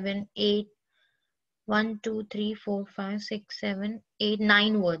 6, 7, 8. 1, 2, 3, 4, 5, 6, 7, 8,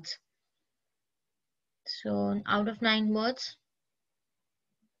 9 words. So out of 9 words,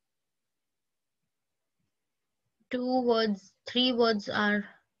 3 words are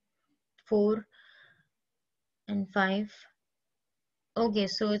 4 and 5. Okay,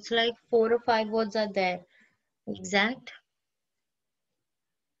 so it's like 4 or 5 words are there. Exact.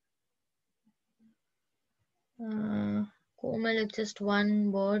 Komal, it's just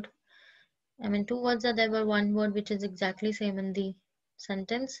 1 word. I mean, 2 words are there, but 1 word which is exactly same in the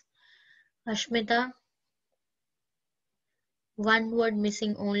sentence. Ashmita, 1 word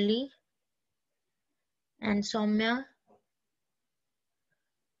missing only. And Soumya,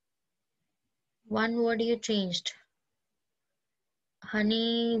 one word you changed.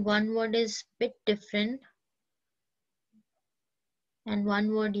 Honey, one word is bit different. And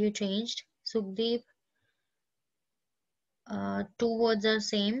one word you changed. Sukhdeep, two words are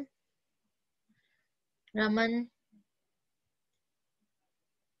same. Raman,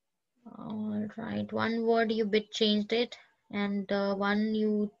 all right, one word you bit changed it, and one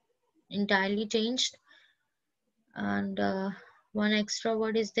you entirely changed, and one extra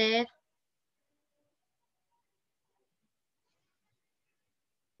word is there.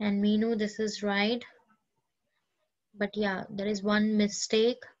 And Meenu, this is right, but yeah, there is one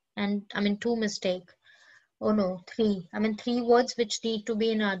mistake, and I mean two mistake. Oh no, three. I mean three words which need to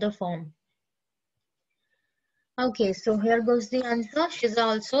be in other form. Okay, so here goes the answer. Shiza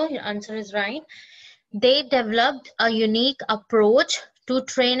also, your answer is right. They developed a unique approach to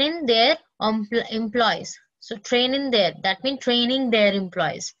training their employees. So training there, that means training their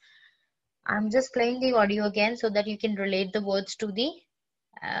employees. I'm just playing the audio again so that you can relate the words to the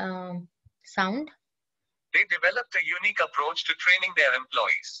sound. They developed a unique approach to training their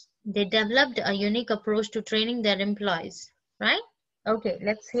employees. They developed a unique approach to training their employees, right? Okay,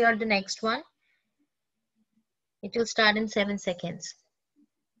 let's hear the next one. It will start in 7 seconds.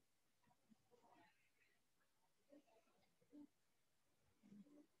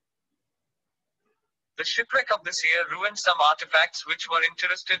 The shipwreck of this year ruined some artifacts which were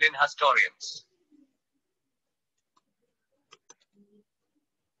interested in historians.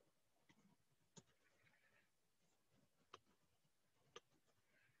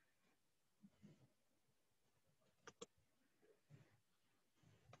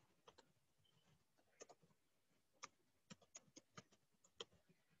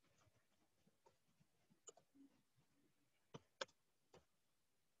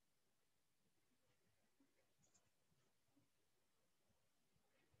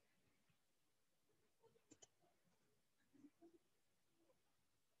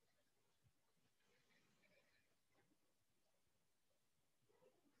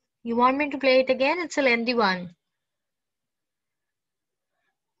 You want me to play it again? It's a lengthy one.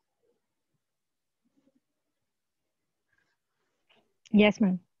 Yes,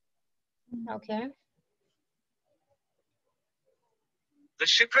 ma'am. Okay. The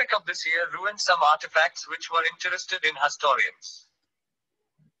shipwreck of this year ruined some artifacts which were interested in historians.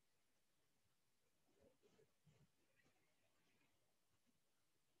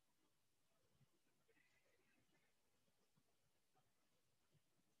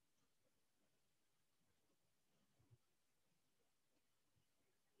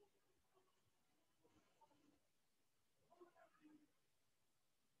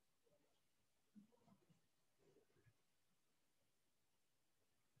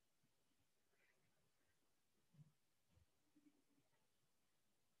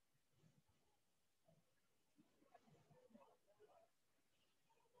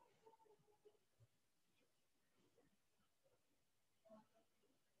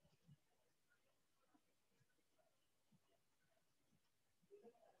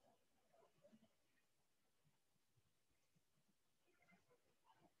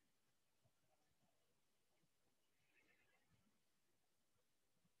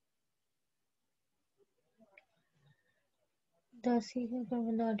 The secret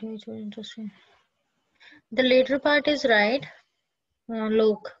of the audio is very interesting. The later part is right.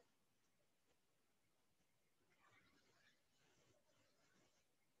 Look.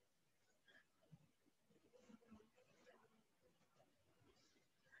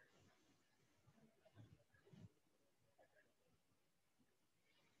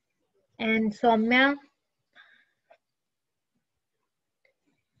 And Soumya.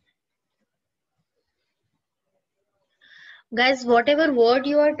 Guys, whatever word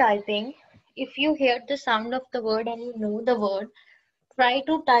you are typing, if you hear the sound of the word and you know the word, try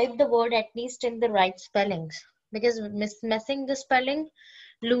to type the word at least in the right spellings, because messing the spelling,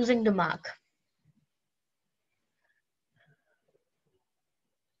 losing the mark.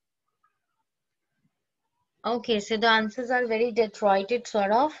 Okay, so the answers are very Detroited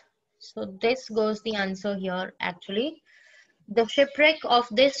sort of. So this goes the answer here actually. The shipwreck of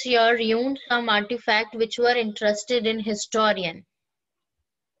this year ruined some artifact which were interested in historian.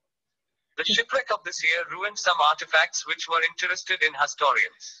 The shipwreck of this year ruined some artifacts which were interested in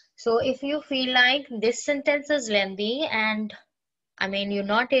historians. So if you feel like this sentence is lengthy and I mean you're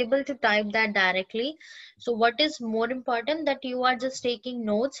not able to type that directly, so what is more important that you are just taking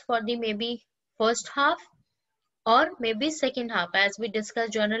notes for the maybe first half or maybe second half. As we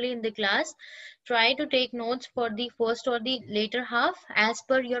discussed generally in the class, try to take notes for the first or the later half as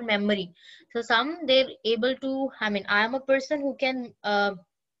per your memory. So some they're able to, I mean, I am a person who can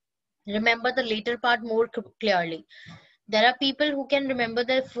remember the later part more clearly. There are people who can remember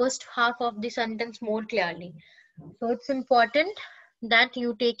the first half of the sentence more clearly. So it's important that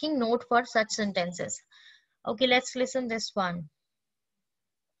you taking note for such sentences. Okay, let's listen this one.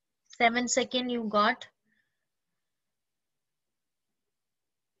 7 seconds you got.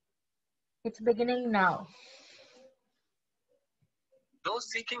 It's beginning now. Those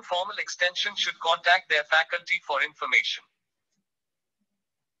seeking formal extension should contact their faculty for information.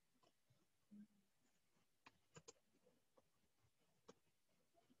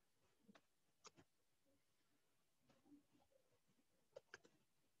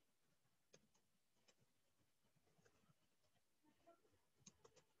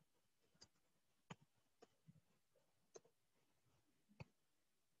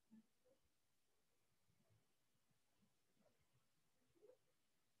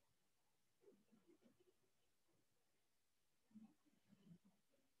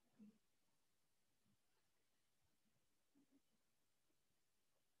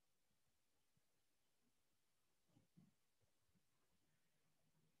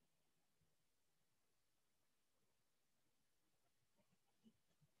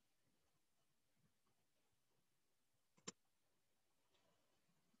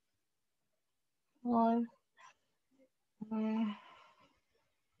 Or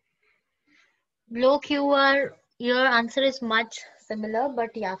look, your answer is much similar,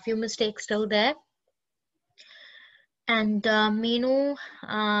 but yeah, few mistakes still there. And Meenu,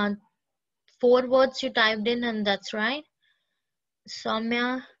 4 words you typed in, and that's right.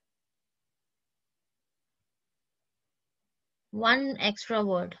 Soumya, 1 extra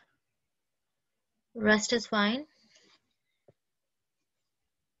word. Rest is fine.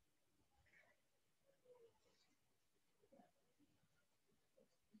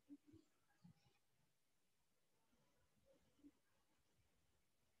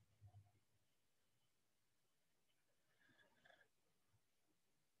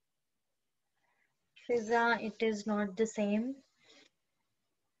 Shiza, it is not the same.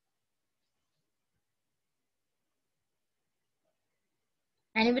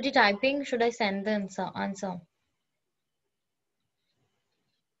 Anybody typing? Should I send the answer?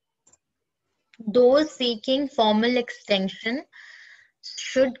 Those seeking formal extension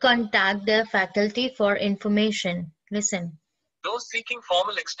should contact their faculty for information. Listen. Those seeking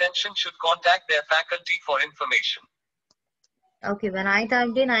formal extension should contact their faculty for information. Okay, when I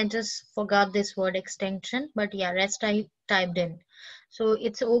typed in, I just forgot this word extension, but yeah, rest I typed in. So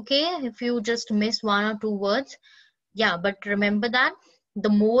it's okay if you just miss 1 or 2 words. Yeah, but remember that the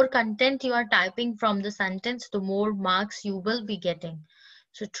more content you are typing from the sentence, the more marks you will be getting.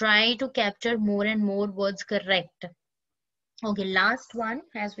 So try to capture more and more words correct. Okay, last one,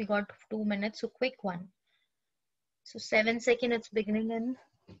 as we got 2 minutes, so quick one. So 7 seconds, it's beginning in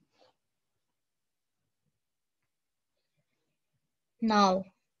now.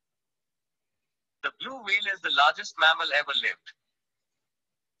 The blue whale is the largest mammal ever lived.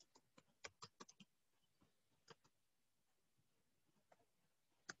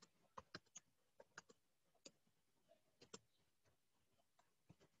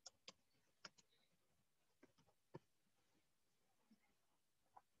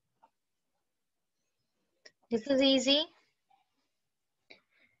 This is easy.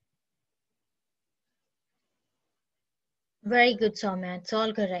 Very good, Soumya. It's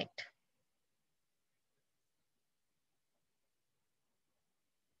all correct.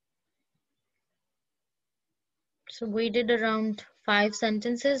 So we did around 5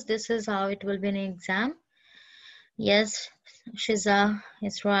 sentences. This is how it will be in an exam. Yes, Shiza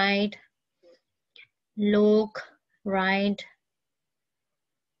is right. Lok, right.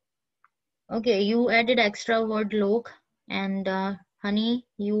 Okay, you added extra word lok, and Honey,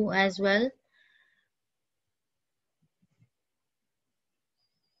 you as well.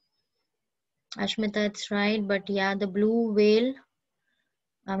 Ashmita, it's right, but yeah, the blue whale,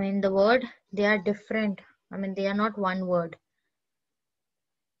 I mean the word, they are different. I mean, they are not one word.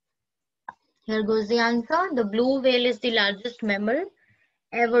 Here goes the answer. The blue whale is the largest mammal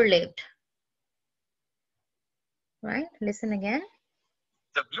ever lived. Right? Listen again.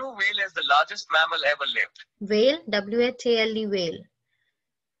 The blue whale is the largest mammal ever lived. Whale, W-H-A-L-E, whale.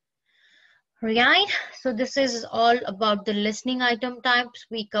 Right? So this is all about the listening item types.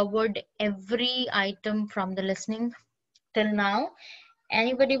 We covered every item from the listening till now.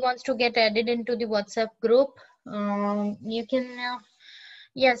 Anybody wants to get added into the WhatsApp group, you can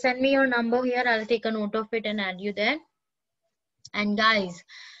Yeah, send me your number here. I'll take a note of it and add you there. And guys,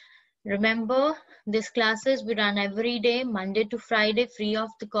 remember, these classes we run every day, Monday to Friday, free of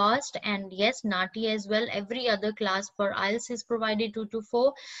the cost. And yes, Nati as well. Every other class for IELTS is provided 2 to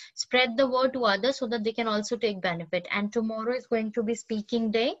 4. Spread the word to others so that they can also take benefit. And tomorrow is going to be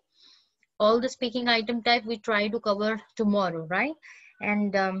speaking day. All the speaking item type we try to cover tomorrow, right?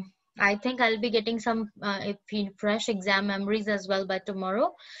 And I think I'll be getting some fresh exam memories as well by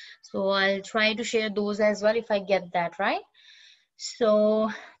tomorrow. So I'll try to share those as well if I get that, right?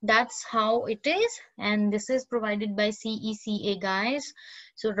 So that's how it is, and this is provided by CECA, guys.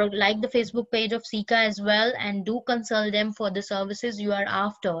 So like the Facebook page of CECA as well, and do consult them for the services you are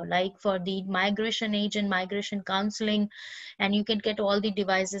after, like for the migration agent, migration counseling, and you can get all the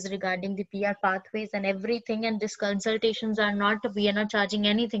devices regarding the PR pathways and everything. And these consultations are not, we are not charging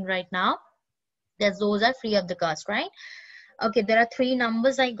anything right now. Those are free of the cost, right? Okay, there are 3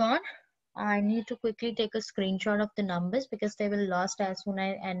 numbers I got. I need to quickly take a screenshot of the numbers because they will lost as soon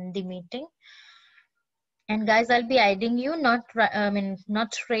as I end the meeting. And guys, I'll be adding you,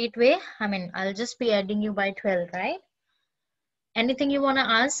 not straight way. I'll just be adding you by 12, right? Anything you want to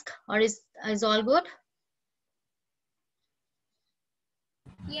ask, or is all good?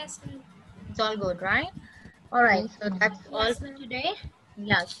 Yes, ma'am. It's all good, right? All right, Yes, so ma'am. that's all Yes, for ma'am. today.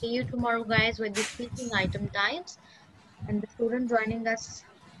 Yeah, see you tomorrow, guys, with the speaking item types. And the student joining us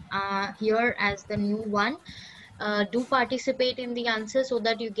here as the new one. Do participate in the answer so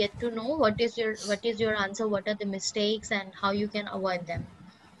that you get to know what is your answer, what are the mistakes, and how you can avoid them.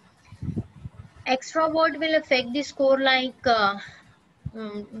 Extra word will affect the score, like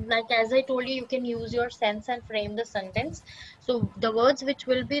as I told you, you can use your sense and frame the sentence. So the words which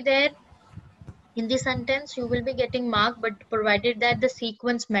will be there in the sentence, you will be getting marked, but provided that the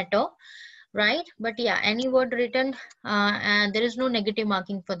sequence matter, right? But yeah, any word written, and there is no negative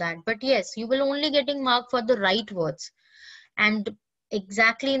marking for that. But yes, you will only getting marked for the right words and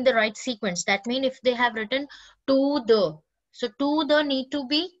exactly in the right sequence. That means if they have written to the, so to the need to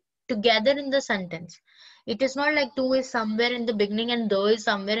be together in the sentence. It is not like to is somewhere in the beginning and the is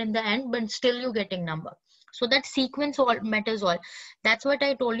somewhere in the end, but still you getting number. So that sequence all matters all. That's what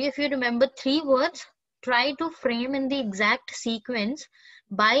I told you. If you remember 3 words, try to frame in the exact sequence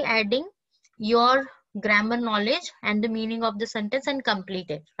by adding your grammar knowledge and the meaning of the sentence and complete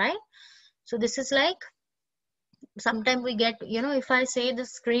it, right? So this is like, sometimes we get, if I say the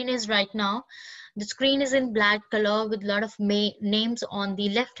screen is right now, the screen is in black color with a lot of names on the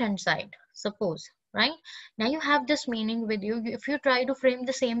left hand side, suppose, right? Now you have this meaning with you. If you try to frame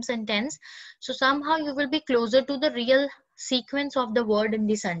the same sentence, so somehow you will be closer to the real sequence of the word in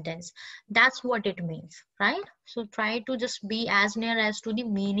the sentence. That's what it means, right? So try to just be as near as to the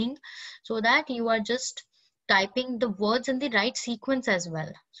meaning so that you are just typing the words in the right sequence as well.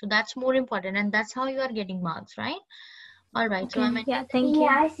 So that's more important, and that's how you are getting marks, right? All right. So Okay. Yeah, thank you.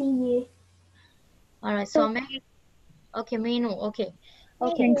 I see you. all right. So okay, Meenu. Okay.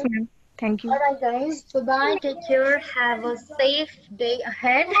 Okay. Thanks, ma'am. Thank you. All right, guys. Bye bye. Take care. Have a safe day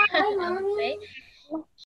ahead. I would say.